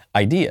same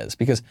ideas,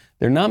 because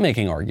they're not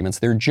making arguments.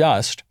 They're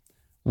just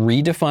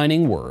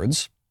redefining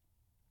words,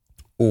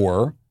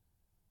 they're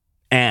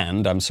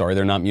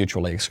not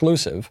mutually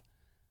exclusive,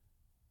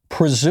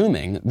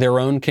 presuming their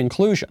own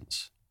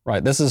conclusions.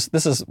 Right? This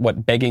is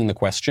what begging the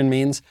question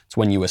means. It's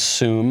when you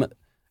assume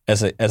as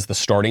the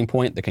starting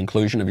point the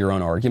conclusion of your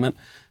own argument.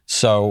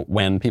 So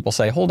when people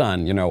say, hold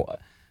on,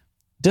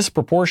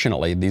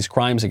 disproportionately these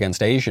crimes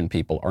against Asian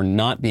people are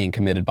not being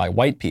committed by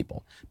white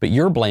people, but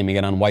you're blaming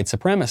it on white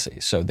supremacy.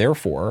 So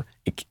therefore,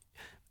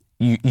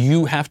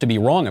 you have to be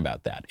wrong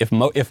about that.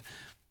 If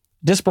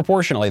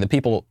disproportionately the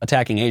people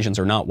attacking Asians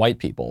are not white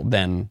people,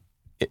 then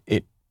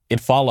it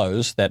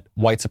follows that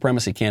white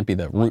supremacy can't be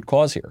the root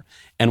cause here.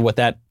 And what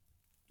that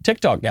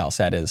TikTok gal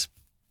said is,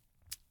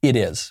 it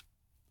is.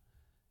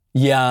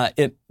 Yeah,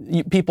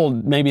 people,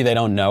 maybe they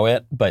don't know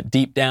it, but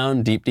deep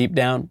down, deep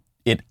down,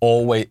 it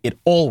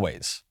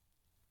always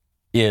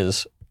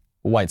is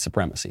white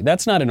supremacy.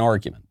 That's not an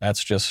argument.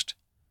 That's just,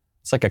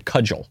 it's like a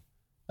cudgel.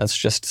 That's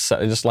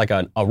just like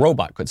a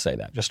robot could say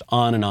that, just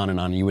on and on and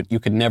on. You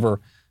could never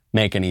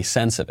make any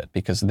sense of it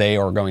because they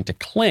are going to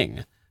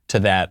cling to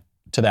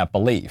that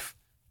belief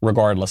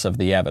regardless of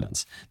the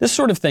evidence. This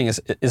sort of thing is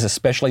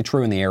especially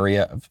true in the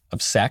area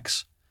of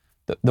sex,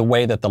 the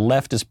way that the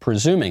left is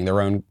presuming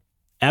their own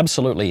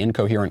absolutely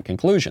incoherent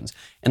conclusions,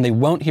 and they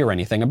won't hear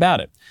anything about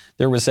it.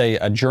 There was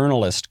a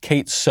journalist,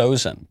 Kate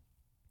Sozin,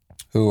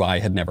 who I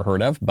had never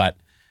heard of, but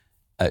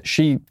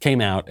she came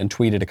out and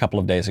tweeted a couple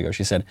of days ago.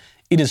 She said,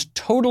 "It is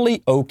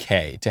totally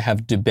okay to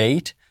have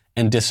debate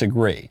and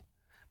disagree,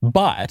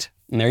 but,"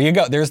 and there you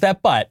go, there's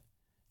that but.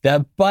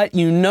 That but,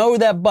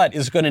 that but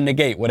is going to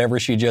negate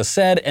whatever she just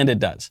said, and it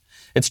does.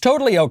 It's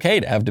totally okay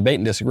to have debate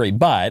and disagree,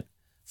 but,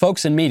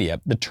 folks in media,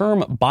 the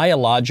term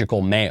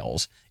biological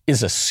males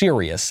is a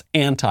serious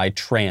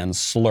anti-trans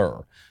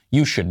slur.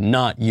 You should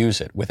not use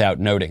it without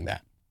noting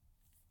that.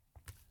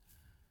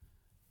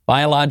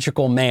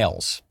 Biological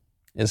males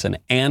is an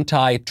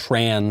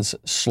anti-trans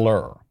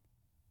slur.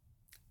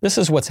 This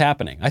is what's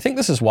happening. I think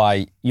this is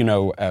why,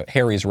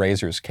 Harry's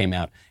Razors came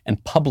out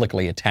and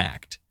publicly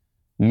attacked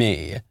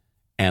me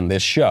and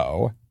this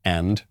show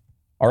and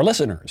our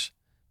listeners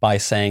by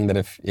saying that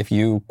if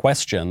you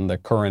question the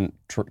current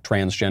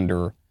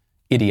transgender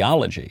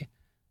ideology,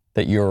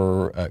 that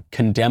you're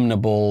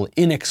condemnable,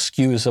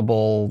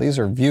 inexcusable. These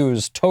are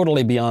views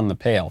totally beyond the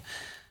pale.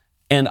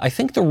 And I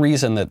think the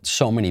reason that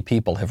so many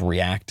people have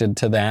reacted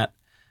to that,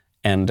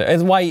 and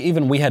it's why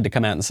even we had to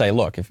come out and say,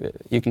 look, if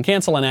you can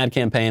cancel an ad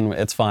campaign,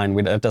 it's fine.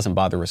 It doesn't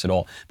bother us at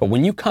all. But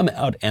when you come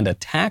out and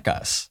attack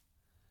us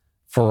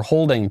for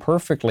holding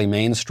perfectly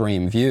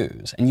mainstream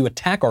views, and you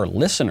attack our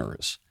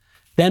listeners,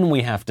 then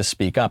we have to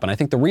speak up. And I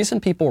think the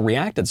reason people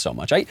reacted so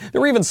much, there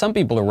were even some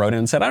people who wrote in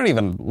and said, I don't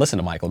even listen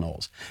to Michael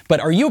Knowles. But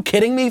are you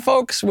kidding me,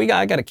 folks?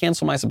 I got to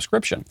cancel my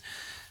subscription.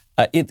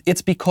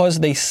 It's because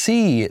they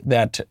see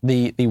that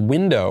the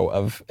window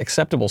of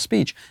acceptable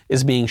speech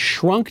is being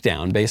shrunk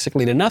down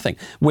basically to nothing.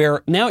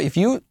 Where now if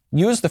you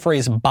use the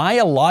phrase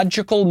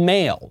biological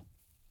male,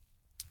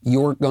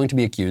 you're going to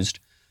be accused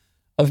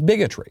of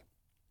bigotry.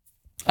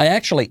 I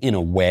actually, in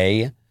a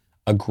way,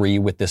 agree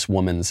with this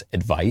woman's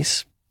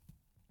advice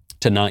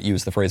to not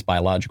use the phrase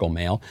biological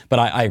male, but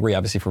I agree,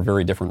 obviously, for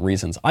very different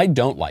reasons. I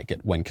don't like it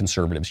when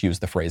conservatives use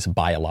the phrase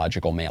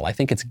biological male. I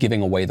think it's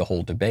giving away the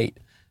whole debate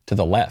to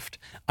the left.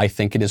 I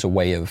think it is a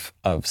way of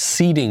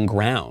ceding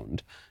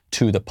ground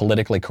to the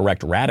politically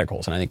correct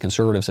radicals, and I think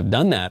conservatives have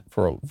done that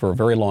for a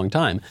very long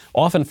time,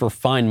 often for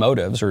fine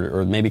motives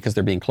or maybe because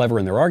they're being clever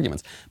in their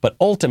arguments. But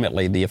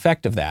ultimately, the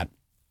effect of that,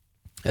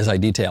 as I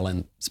detail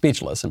in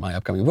Speechless in my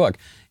upcoming book,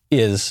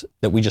 is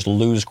that we just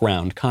lose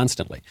ground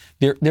constantly.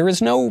 There is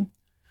no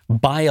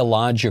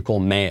biological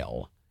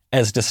male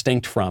as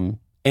distinct from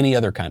any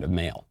other kind of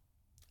male.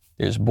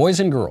 There's boys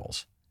and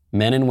girls,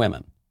 men and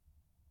women.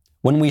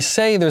 When we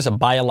say there's a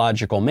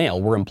biological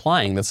male, we're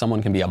implying that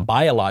someone can be a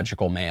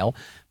biological male,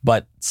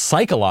 but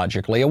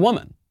psychologically a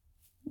woman.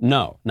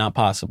 No, not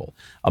possible.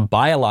 A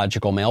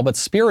biological male, but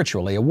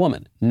spiritually a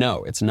woman.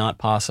 No, it's not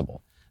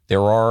possible.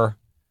 There are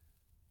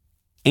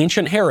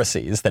ancient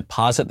heresies that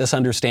posit this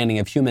understanding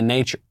of human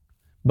nature,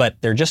 but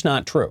they're just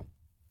not true.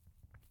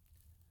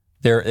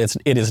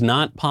 It is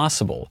not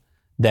possible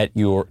that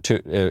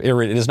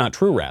it is not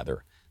true,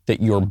 rather, that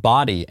your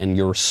body and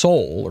your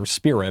soul or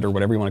spirit or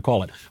whatever you want to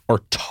call it are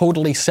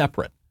totally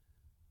separate.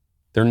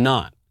 They're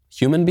not.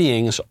 Human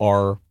beings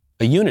are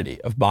a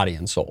unity of body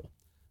and soul.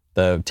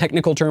 The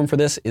technical term for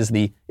this is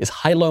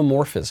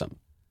hylomorphism.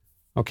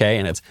 Okay,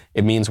 and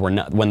it means we're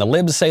not. When the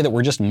libs say that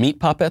we're just meat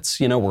puppets,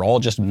 we're all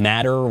just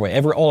matter.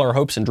 All our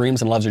hopes and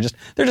dreams and loves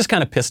they're just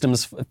kind of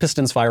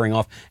pistons firing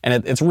off,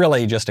 and it's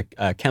really just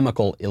a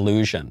chemical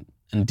illusion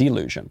and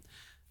delusion.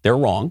 They're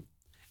wrong.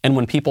 And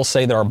when people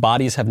say that our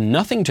bodies have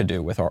nothing to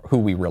do with who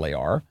we really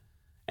are,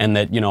 and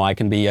that I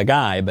can be a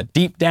guy, but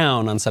deep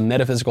down on some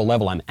metaphysical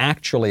level I'm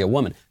actually a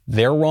woman,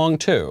 they're wrong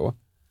too.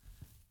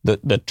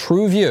 The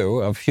true view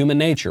of human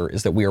nature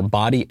is that we are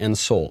body and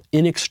soul,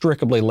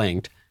 inextricably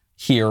linked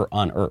here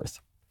on earth.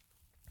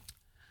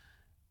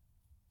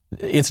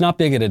 It's not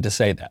bigoted to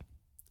say that.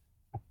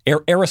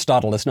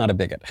 Aristotle is not a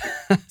bigot.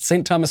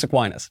 St. Thomas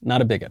Aquinas,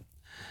 not a bigot.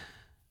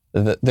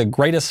 The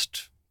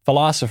greatest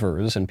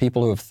philosophers and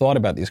people who have thought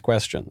about these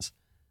questions,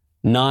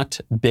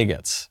 not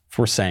bigots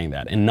for saying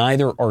that, and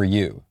neither are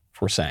you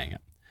for saying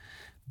it.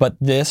 But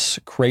this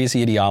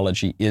crazy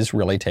ideology is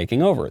really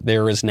taking over.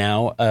 There is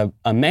now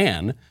a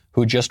man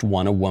who just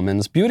won a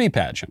woman's beauty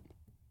pageant.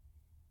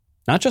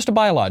 Not just a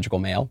biological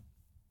male,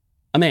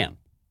 a man,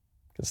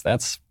 because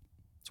that's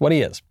what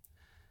he is.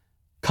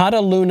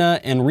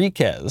 Cataluna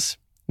Enriquez.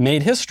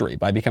 made history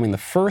by becoming the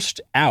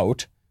first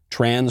out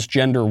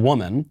transgender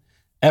woman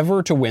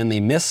ever to win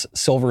the Miss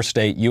Silver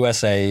State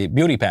USA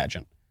beauty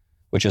pageant,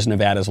 which is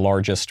Nevada's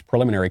largest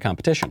preliminary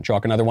competition.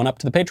 Chalk another one up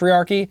to the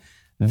patriarchy.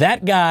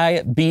 That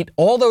guy beat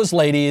all those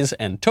ladies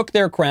and took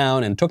their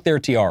crown and took their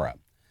tiara.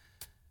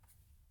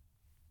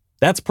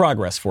 That's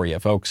progress for you,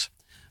 folks.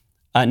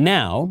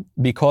 Now,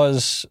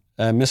 because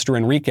Mr.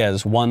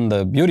 Enriquez won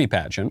the beauty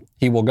pageant,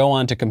 he will go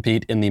on to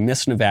compete in the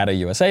Miss Nevada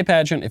USA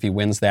pageant. If he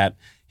wins that,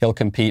 he'll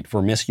compete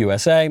for Miss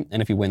USA,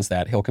 and if he wins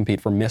that, he'll compete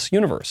for Miss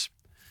Universe.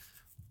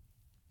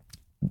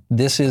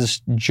 This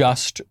is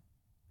just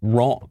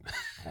wrong.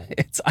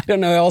 I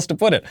don't know how else to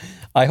put it.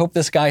 I hope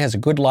this guy has a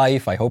good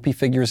life. I hope he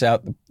figures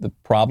out the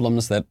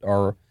problems that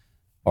are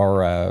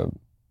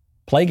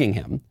plaguing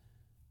him.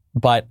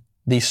 But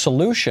the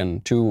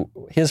solution to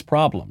his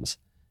problems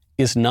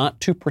is not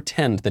to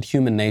pretend that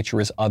human nature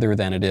is other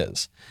than it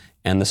is.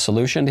 And the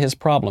solution to his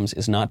problems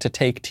is not to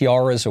take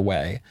tiaras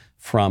away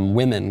from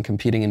women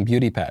competing in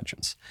beauty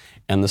pageants.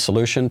 And the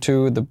solution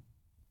to the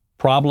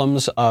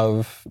problems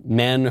of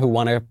men who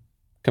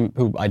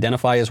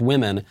identify as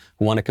women,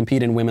 who want to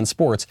compete in women's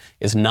sports,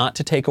 is not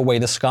to take away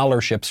the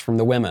scholarships from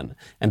the women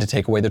and to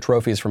take away the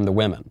trophies from the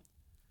women.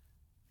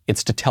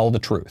 It's to tell the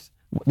truth.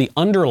 The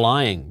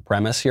underlying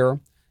premise here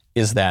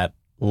is that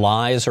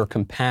lies are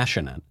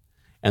compassionate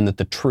and that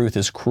the truth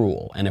is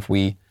cruel. And if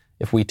we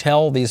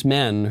tell these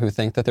men who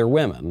think that they're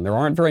women, there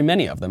aren't very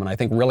many of them, and I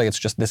think really it's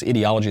just this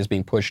ideology is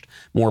being pushed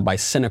more by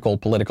cynical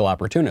political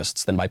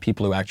opportunists than by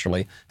people who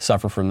actually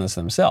suffer from this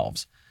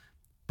themselves.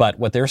 But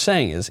what they're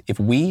saying is, if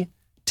we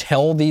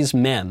tell these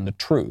men the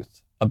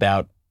truth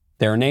about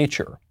their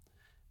nature,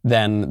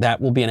 then that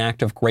will be an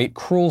act of great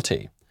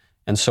cruelty.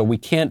 And so we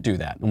can't do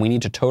that. And we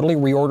need to totally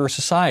reorder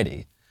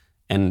society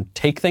and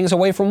take things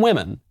away from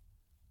women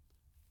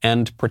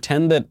and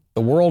pretend that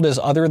the world is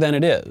other than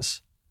it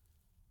is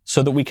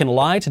so that we can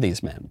lie to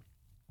these men,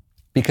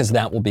 because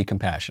that will be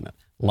compassionate.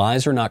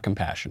 Lies are not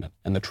compassionate,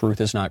 and the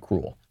truth is not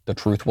cruel. The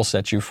truth will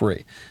set you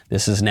free.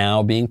 This is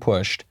now being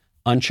pushed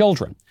on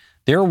children.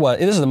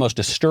 This is the most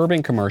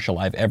disturbing commercial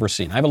I've ever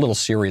seen. I have a little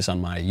series on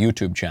my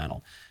YouTube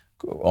channel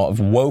of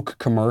woke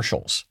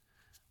commercials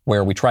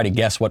where we try to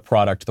guess what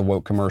product the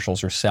woke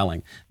commercials are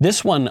selling.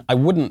 This one I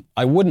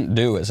wouldn't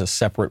do as a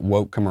separate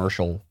woke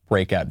commercial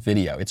breakout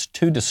video. It's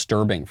too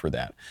disturbing for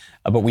that.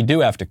 But we do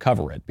have to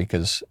cover it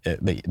because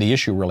the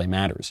issue really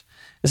matters.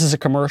 This is a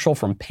commercial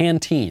from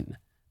Pantene,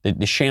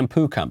 the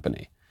shampoo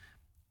company,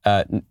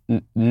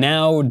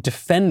 now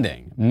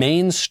defending,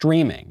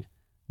 mainstreaming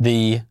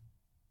the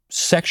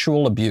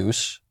sexual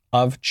abuse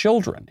of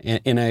children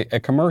in a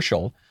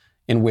commercial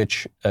in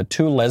which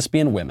two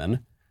lesbian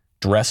women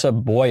dress a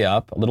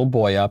little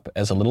boy up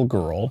as a little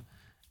girl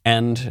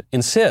and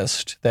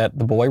insist that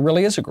the boy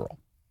really is a girl.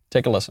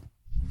 Take a listen.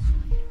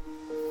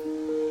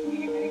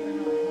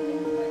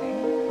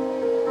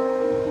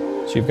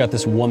 So you've got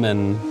this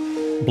woman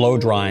blow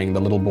drying the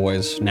little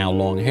boy's now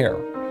long hair.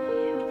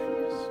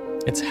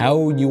 It's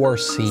how you are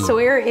seen.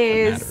 Sawyer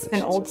is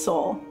an old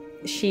soul.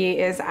 She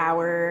is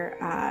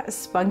our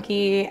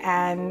spunky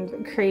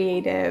and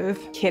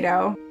creative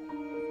kiddo.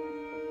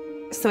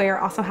 Sawyer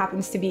also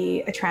happens to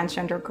be a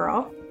transgender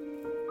girl.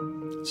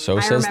 So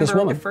says this woman. I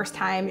remember the first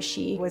time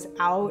she was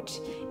out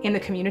in the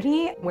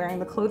community wearing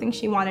the clothing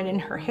she wanted in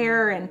her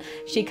hair, and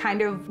she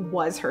kind of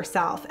was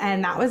herself.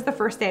 And that was the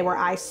first day where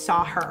I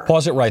saw her.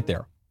 Pause it right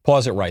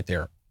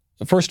there.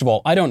 First of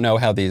all, I don't know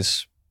how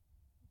these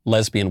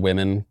lesbian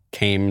women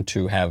came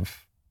to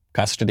have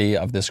custody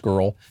of this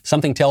girl.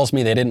 Something tells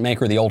me they didn't make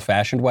her the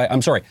old-fashioned way.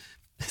 I'm sorry.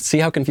 See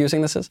how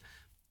confusing this is?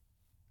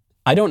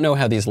 I don't know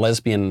how these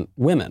lesbian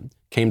women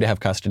came to have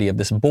custody of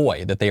this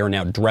boy that they are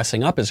now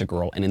dressing up as a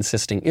girl and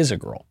insisting is a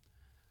girl.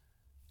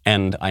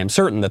 And I am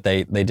certain that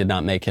they did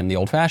not make him the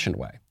old-fashioned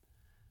way.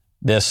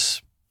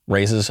 This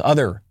raises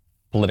other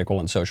political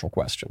and social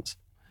questions.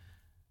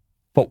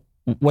 But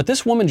what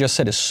this woman just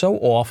said is so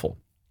awful.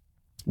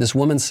 This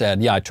woman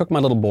said, yeah, I took my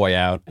little boy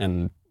out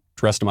and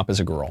dressed him up as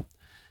a girl.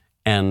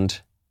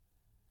 And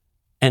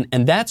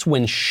that's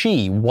when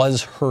she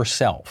was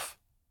herself.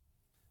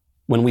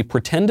 When we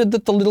pretended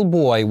that the little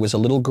boy was a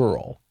little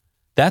girl,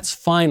 that's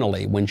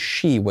finally when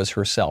she was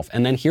herself.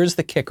 And then here's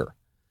the kicker.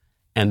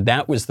 And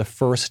that was the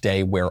first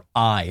day where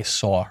I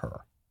saw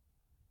her.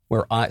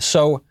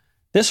 So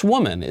this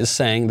woman is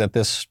saying that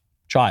this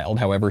child,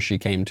 however she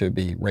came to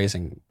be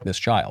raising this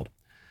child,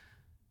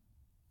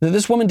 that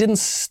this woman didn't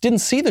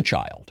see the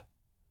child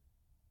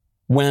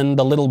when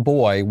the little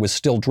boy was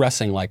still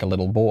dressing like a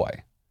little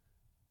boy.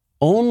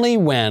 Only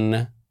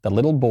when the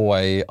little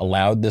boy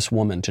allowed this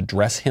woman to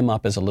dress him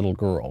up as a little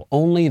girl,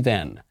 only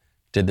then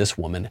did this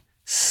woman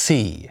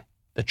see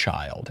the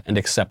child and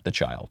accept the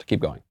child.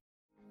 Keep going.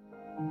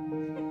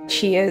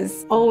 She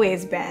has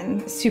always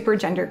been super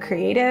gender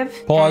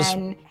creative.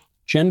 Pause.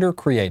 Gender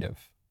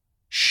creative.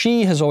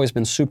 She has always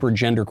been super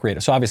gender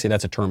creative. So obviously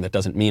that's a term that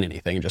doesn't mean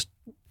anything.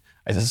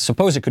 I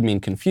suppose it could mean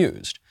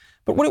confused.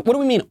 But what do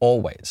we mean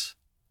always?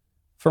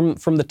 From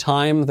the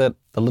time that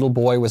the little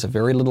boy was a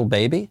very little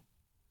baby?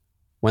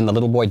 When the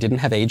little boy didn't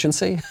have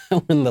agency?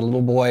 When the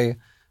little boy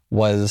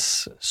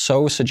was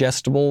so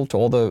suggestible to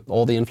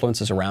all the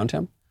influences around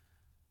him?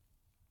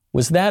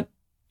 Was that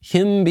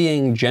him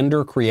being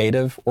gender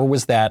creative, or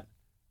was that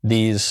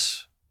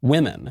these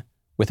women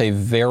with a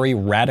very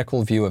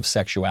radical view of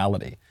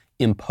sexuality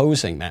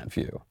imposing that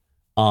view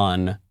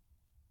on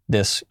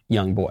this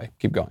young boy?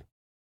 Keep going.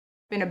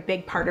 Been a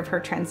big part of her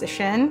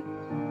transition.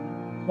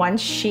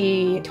 Once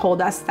she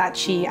told us that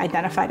she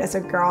identified as a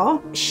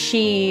girl,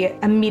 she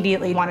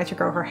immediately wanted to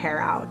grow her hair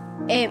out.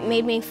 It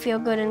made me feel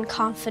good and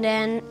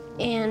confident,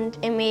 and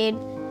it made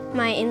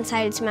my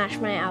insides match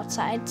my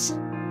outsides.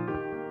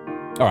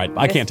 All right,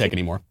 I can't take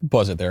any more.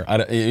 Pause it there.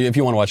 If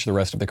you want to watch the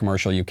rest of the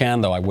commercial, you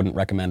can, though I wouldn't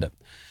recommend it.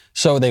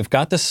 So they've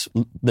got this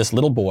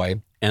little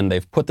boy, and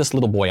they've put this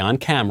little boy on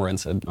camera and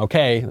said,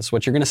 okay, this is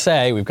what you're going to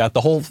say. We've got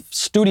the whole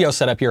studio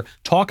set up here.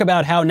 Talk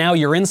about how now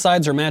your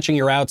insides are matching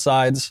your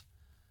outsides.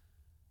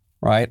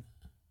 Right?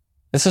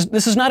 This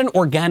is not an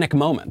organic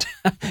moment.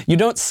 You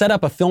don't set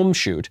up a film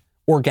shoot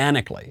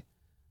organically.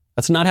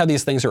 That's not how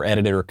these things are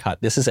edited or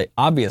cut. This is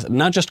obvious,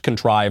 not just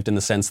contrived in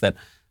the sense that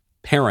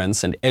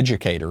parents and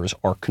educators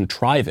are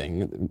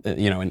contriving,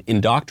 and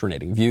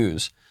indoctrinating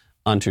views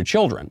onto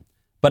children,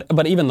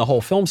 but even the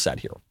whole film set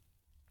here.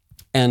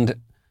 And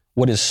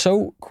what is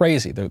so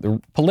crazy,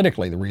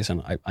 politically, the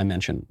reason I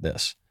mention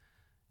this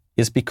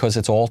is because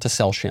it's all to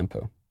sell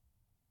shampoo.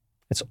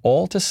 It's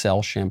all to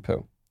sell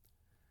shampoo.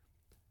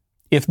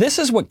 If this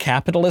is what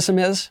capitalism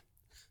is,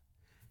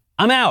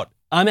 I'm out.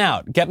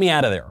 Get me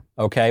out of there,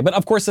 okay? But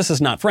of course, this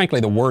is not. Frankly,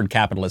 the word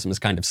capitalism is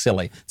kind of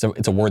silly.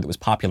 It's a word that was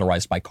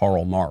popularized by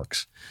Karl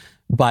Marx.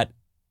 But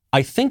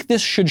I think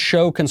this should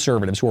show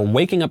conservatives who are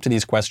waking up to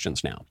these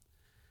questions now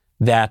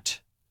that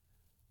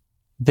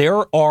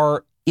there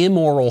are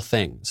immoral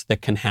things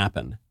that can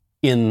happen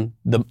in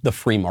the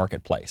free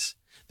marketplace.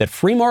 That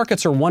free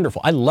markets are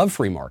wonderful. I love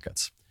free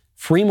markets.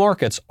 Free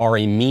markets are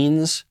a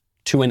means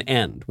to an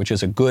end, which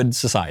is a good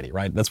society,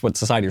 right? That's what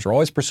societies are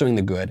always pursuing,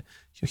 the good,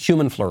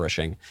 human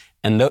flourishing.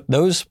 And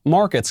those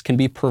markets can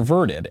be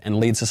perverted and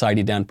lead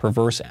society down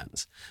perverse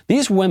ends.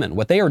 These women,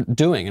 what they are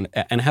doing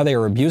and how they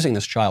are abusing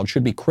this child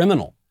should be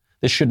criminal.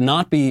 This should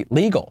not be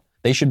legal.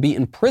 They should be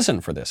in prison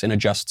for this in a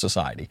just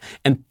society.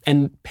 And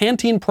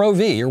Pantene Pro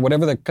V, or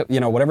whatever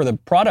the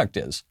product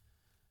is,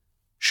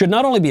 should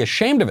not only be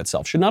ashamed of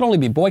itself, should not only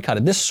be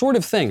boycotted. This sort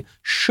of thing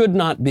should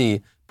not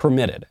be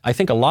permitted. I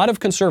think a lot of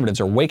conservatives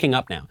are waking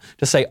up now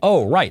to say,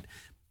 oh, right,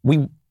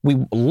 we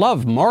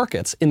love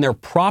markets in their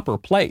proper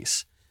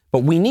place,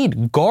 but we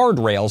need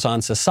guardrails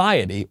on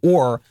society,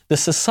 or the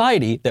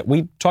society that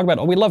we talk about,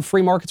 oh, we love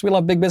free markets, we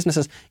love big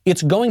businesses,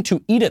 it's going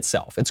to eat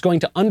itself. It's going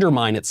to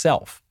undermine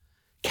itself.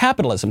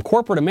 Capitalism,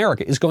 corporate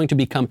America, is going to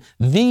become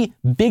the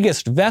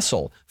biggest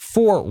vessel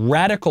for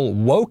radical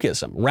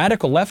wokeism,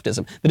 radical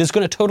leftism, that is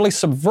going to totally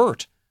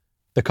subvert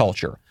the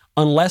culture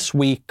unless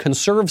we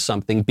conserve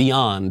something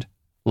beyond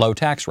low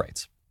tax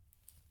rates.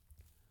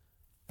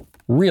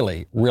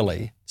 Really,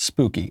 really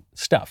spooky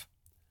stuff.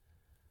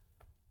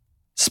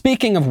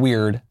 Speaking of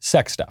weird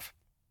sex stuff,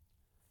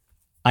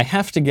 I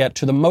have to get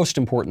to the most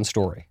important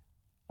story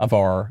of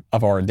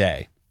our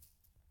day.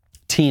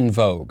 Teen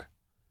Vogue.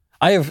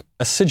 I have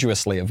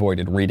assiduously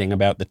avoided reading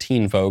about the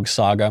Teen Vogue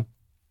saga,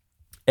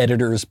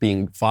 editors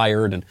being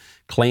fired and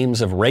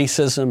claims of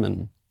racism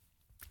and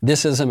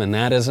thisism and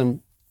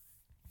thatism.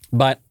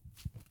 But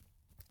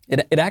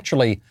it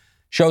actually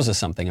shows us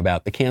something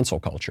about the cancel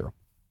culture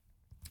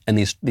and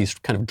these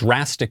kind of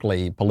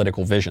drastically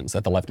political visions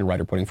that the left and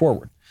right are putting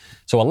forward.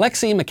 So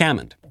Alexei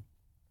McCammond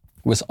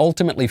was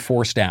ultimately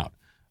forced out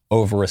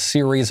over a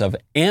series of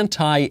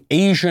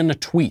anti-Asian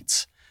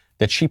tweets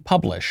that she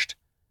published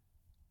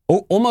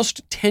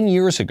almost 10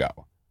 years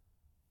ago,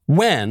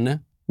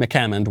 when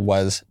McCammond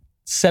was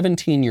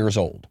 17 years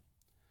old.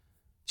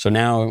 So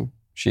now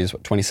she's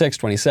 26,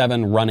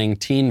 27, running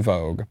Teen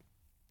Vogue,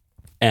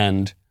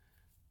 and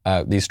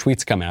these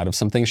tweets come out of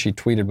some things she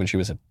tweeted when she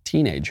was a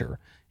teenager,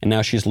 and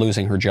now she's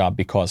losing her job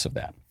because of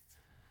that.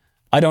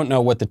 I don't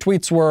know what the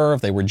tweets were, if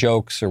they were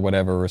jokes or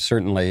whatever.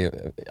 Certainly,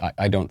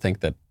 I don't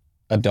think that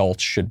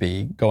adults should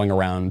be going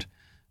around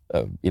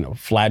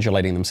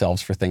flagellating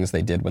themselves for things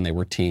they did when they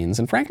were teens.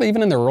 And frankly,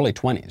 even in their early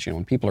 20s,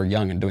 when people are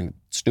young and doing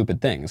stupid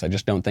things, I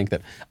just don't think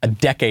that a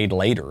decade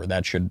later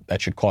that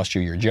should cost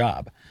you your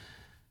job.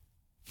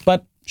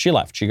 But she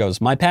left. She goes,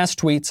 "My past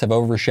tweets have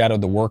overshadowed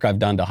the work I've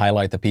done to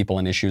highlight the people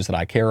and issues that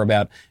I care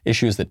about,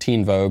 issues that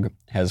Teen Vogue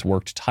has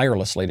worked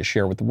tirelessly to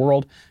share with the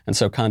world, and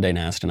so Condé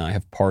Nast and I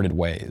have parted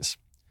ways."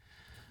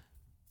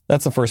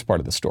 That's the first part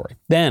of the story.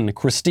 Then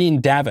Christine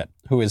Davitt,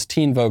 who is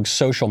Teen Vogue's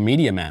social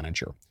media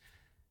manager,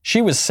 she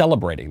was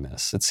celebrating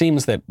this. It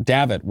seems that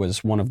Davitt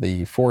was one of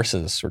the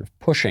forces sort of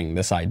pushing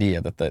this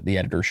idea that the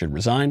editor should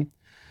resign.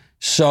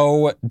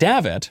 So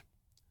Davitt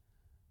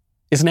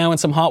is now in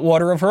some hot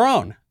water of her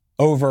own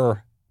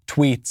over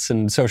tweets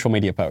and social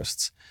media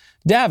posts.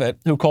 Davitt,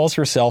 who calls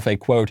herself a,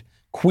 quote,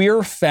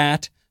 queer,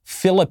 fat,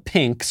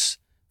 Philippinks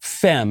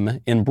femme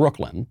in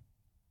Brooklyn.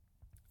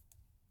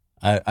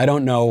 I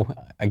don't know.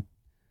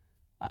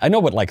 I know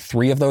what like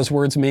 3 of those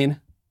words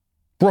mean.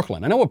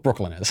 Brooklyn. I know what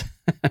Brooklyn is.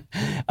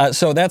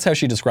 So that's how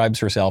she describes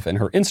herself in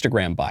her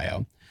Instagram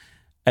bio.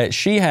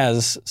 She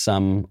has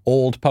some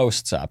old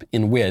posts up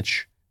in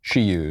which she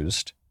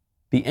used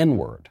the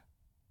N-word,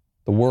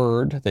 the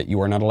word that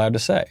you are not allowed to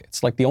say.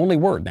 It's like the only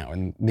word now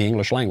in the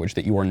English language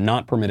that you are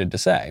not permitted to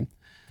say.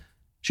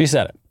 She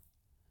said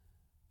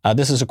it.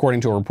 This is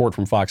according to a report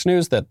from Fox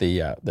News that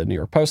the New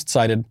York Post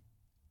cited.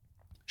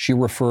 She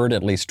referred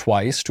at least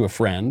twice to a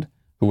friend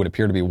who would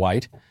appear to be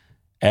white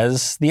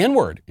as the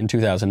N-word in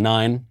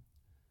 2009.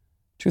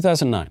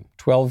 2009,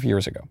 12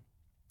 years ago.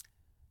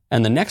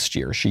 And the next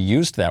year, she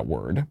used that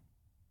word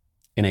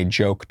in a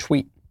joke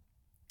tweet.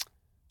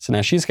 So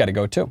now she's got to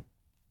go too.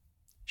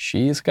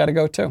 She's got to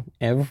go too.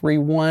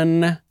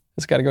 Everyone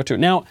has got to go too.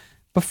 Now,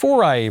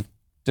 before I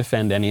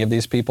defend any of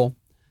these people,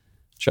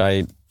 which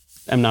I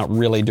am not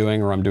really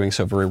doing, or I'm doing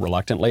so very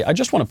reluctantly, I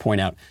just want to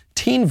point out,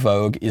 Teen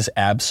Vogue is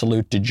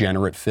absolute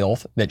degenerate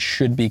filth that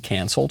should be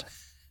canceled.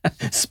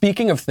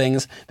 Speaking of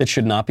things that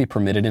should not be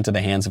permitted into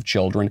the hands of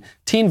children,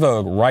 Teen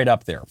Vogue right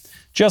up there.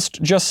 Just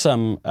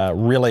some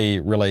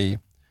really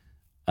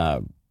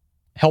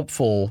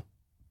helpful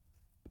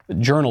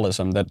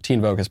journalism that Teen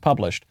Vogue has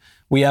published.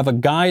 We have a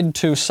guide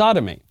to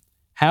sodomy,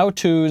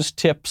 how-tos,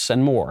 tips,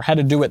 and more. How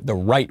to do it the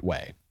right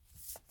way.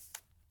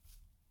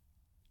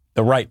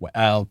 The right way.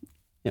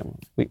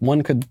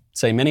 One could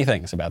say many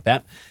things about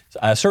that.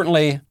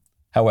 Certainly,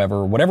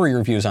 however, whatever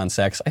your views on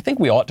sex, I think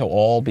we ought to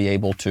all be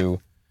able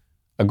to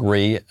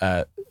agree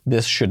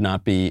this should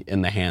not be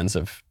in the hands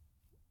of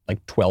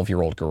like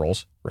 12-year-old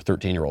girls or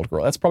 13-year-old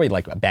girls. That's probably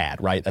like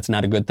bad, right? That's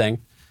not a good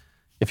thing.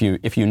 If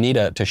you need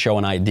to show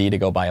an ID to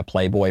go buy a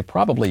Playboy,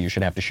 probably you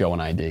should have to show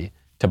an ID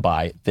to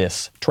buy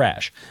this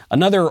trash.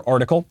 Another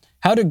article,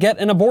 how to get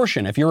an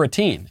abortion if you're a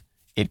teen.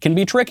 It can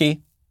be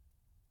tricky.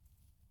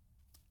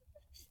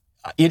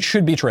 It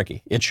should be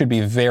tricky. It should be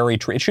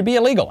it should be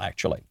illegal,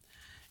 actually.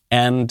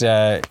 And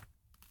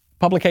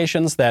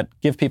publications that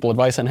give people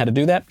advice on how to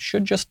do that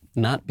should just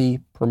not be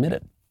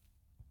permitted.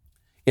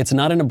 It's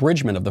not an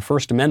abridgment of the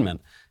First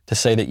Amendment to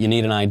say that you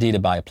need an ID to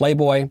buy a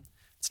Playboy.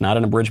 It's not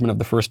an abridgment of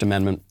the First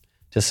Amendment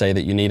to say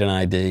that you need an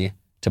ID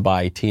to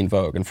buy Teen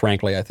Vogue. And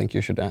frankly, I think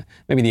you should,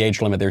 maybe the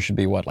age limit there should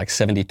be like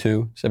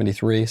 72,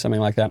 73, something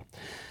like that.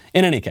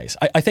 In any case,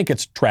 I think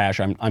it's trash.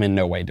 I'm in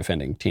no way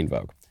defending Teen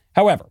Vogue.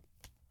 However,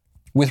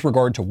 with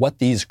regard to what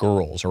these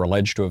girls are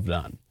alleged to have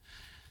done,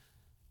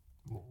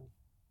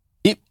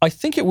 I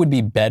think it would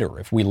be better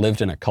if we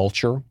lived in a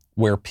culture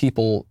where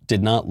people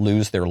did not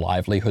lose their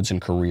livelihoods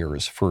and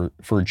careers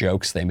for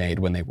jokes they made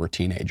when they were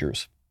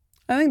teenagers.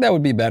 I think that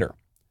would be better.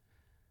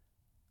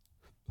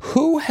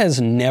 Who has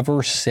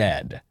never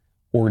said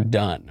or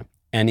done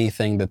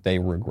anything that they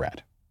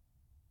regret?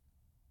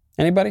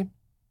 Anybody?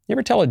 You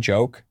ever tell a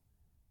joke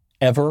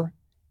ever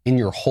in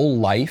your whole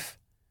life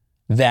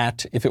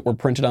that, if it were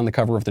printed on the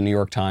cover of the New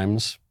York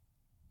Times,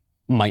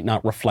 might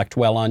not reflect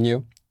well on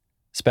you,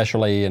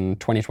 especially in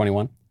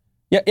 2021?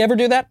 Yeah, you ever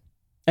do that?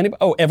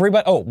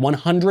 Everybody?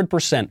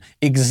 100%.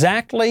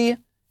 Exactly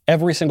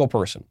every single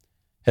person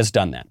has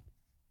done that.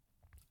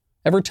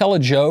 Ever tell a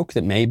joke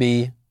that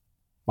maybe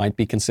might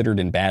be considered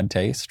in bad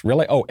taste?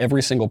 Really?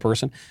 Every single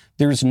person?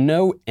 There's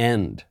no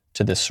end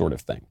to this sort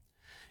of thing.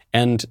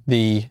 And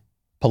the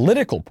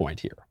political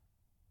point here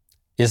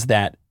is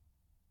that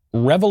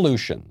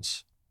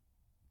revolutions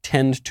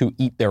tend to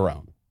eat their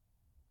own.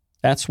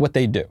 That's what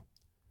they do.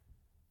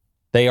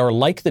 They are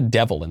like the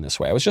devil in this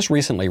way. I was just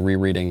recently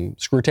rereading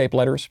Screwtape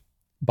Letters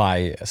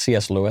by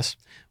C.S. Lewis,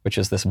 which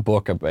is this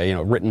book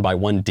written by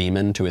one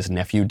demon to his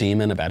nephew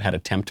demon about how to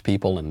tempt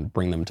people and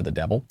bring them to the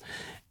devil.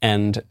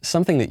 And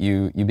something that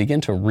you begin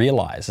to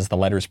realize as the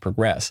letters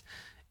progress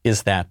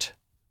is that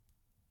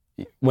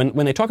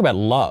when they talk about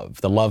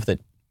love, the love that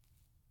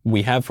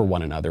we have for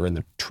one another in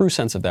the true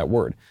sense of that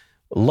word,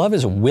 love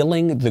is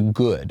willing the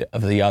good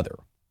of the other.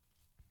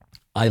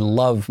 I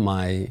love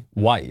my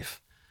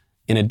wife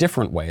in a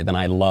different way than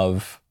I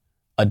love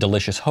a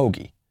delicious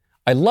hoagie.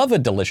 I love a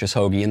delicious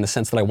hoagie in the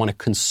sense that I want to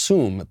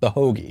consume the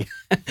hoagie.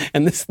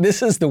 And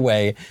this is the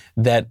way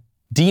that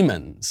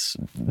demons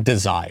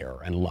desire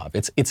and love.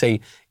 It's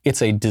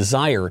a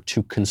desire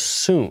to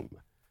consume,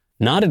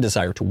 not a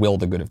desire to will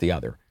the good of the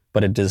other,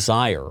 but a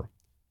desire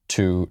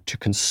to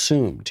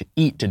consume, to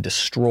eat, to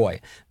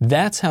destroy.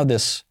 That's how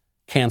this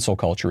cancel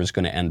culture is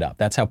going to end up.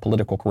 That's how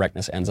political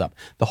correctness ends up.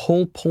 The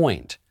whole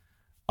point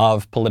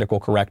of political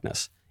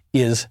correctness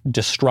is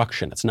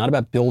destruction. It's not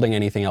about building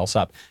anything else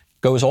up.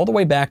 It goes all the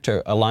way back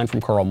to a line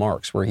from Karl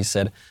Marx where he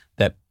said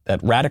that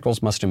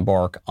radicals must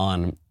embark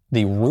on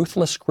the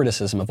ruthless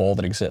criticism of all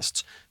that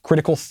exists.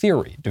 Critical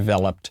theory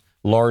developed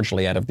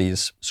largely out of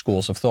these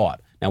schools of thought.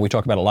 Now we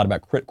talk a lot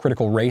about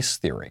critical race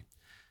theory.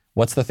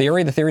 What's the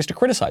theory? The theory is to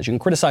criticize. You can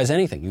criticize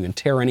anything. You can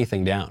tear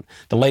anything down.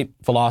 The late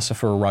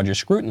philosopher Roger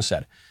Scruton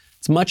said,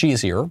 it's much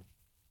easier,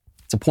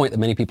 it's a point that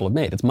many people have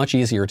made, it's much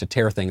easier to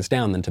tear things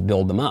down than to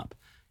build them up.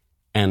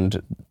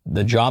 And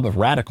the job of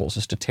radicals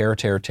is to tear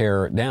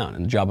down.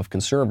 And the job of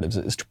conservatives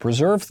is to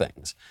preserve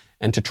things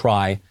and to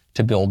try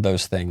to build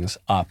those things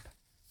up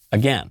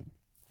again.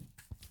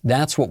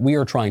 That's what we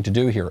are trying to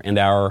do here. And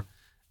our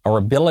Our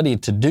ability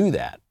to do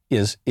that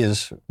is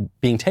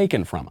being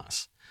taken from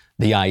us.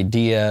 The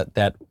idea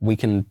that we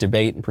can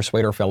debate and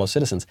persuade our fellow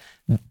citizens,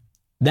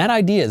 that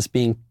idea is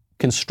being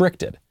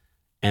constricted,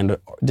 and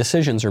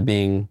decisions are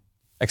being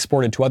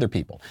exported to other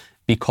people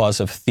because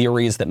of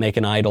theories that make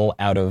an idol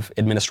out of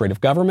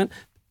administrative government,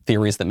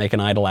 theories that make an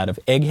idol out of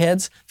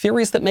eggheads,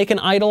 theories that make an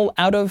idol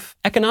out of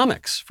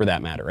economics, for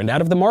that matter, and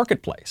out of the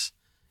marketplace.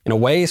 In a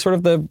way, sort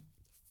of the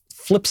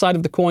flip side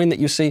of the coin that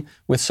you see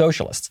with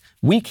socialists.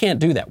 We can't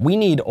do that. We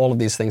need all of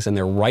these things in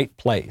their right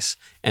place,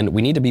 and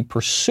we need to be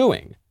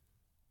pursuing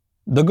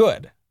the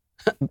good,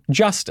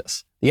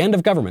 justice, the end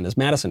of government, as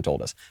Madison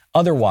told us.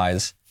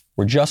 Otherwise,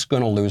 we're just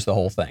going to lose the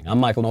whole thing. I'm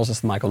Michael Knowles. This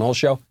is The Michael Knowles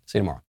Show. See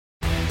you tomorrow.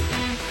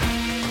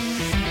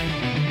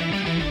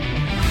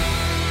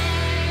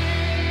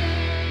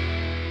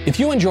 If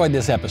you enjoyed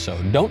this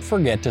episode, don't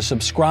forget to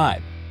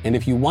subscribe. And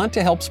if you want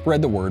to help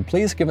spread the word,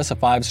 please give us a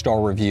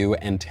 5-star review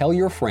and tell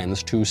your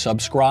friends to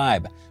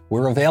subscribe.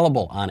 We're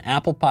available on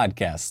Apple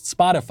Podcasts,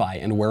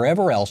 Spotify, and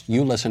wherever else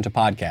you listen to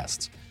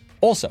podcasts.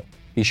 Also,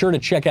 be sure to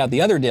check out the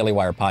other Daily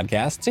Wire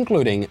podcasts,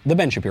 including The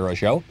Ben Shapiro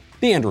Show,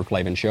 The Andrew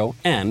Klavan Show,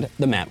 and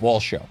The Matt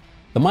Walsh Show.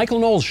 The Michael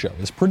Knowles Show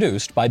is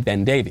produced by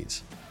Ben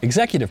Davies.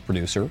 Executive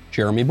producer,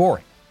 Jeremy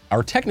Boring.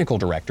 Our technical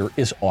director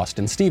is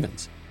Austin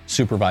Stevens.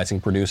 Supervising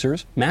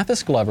producers,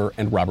 Mathis Glover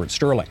and Robert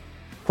Sterling.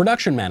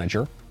 Production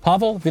manager,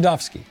 Pavel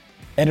Vidovsky.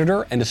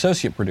 Editor and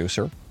associate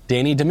producer,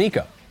 Danny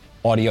D'Amico.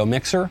 Audio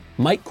mixer,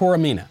 Mike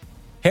Coromina.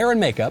 Hair and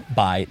makeup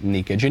by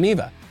Nika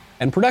Geneva.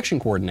 And production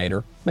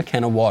coordinator,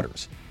 McKenna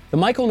Waters. The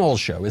Michael Knowles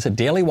Show is a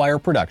Daily Wire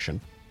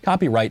production.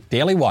 Copyright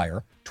Daily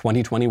Wire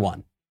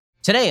 2021.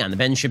 Today on The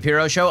Ben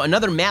Shapiro Show,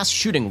 another mass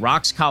shooting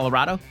rocks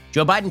Colorado.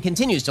 Joe Biden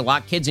continues to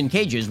lock kids in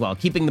cages while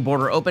keeping the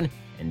border open.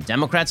 And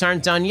Democrats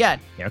aren't done yet.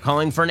 They're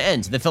calling for an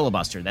end to the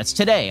filibuster. That's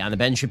today on The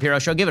Ben Shapiro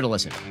Show. Give it a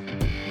listen.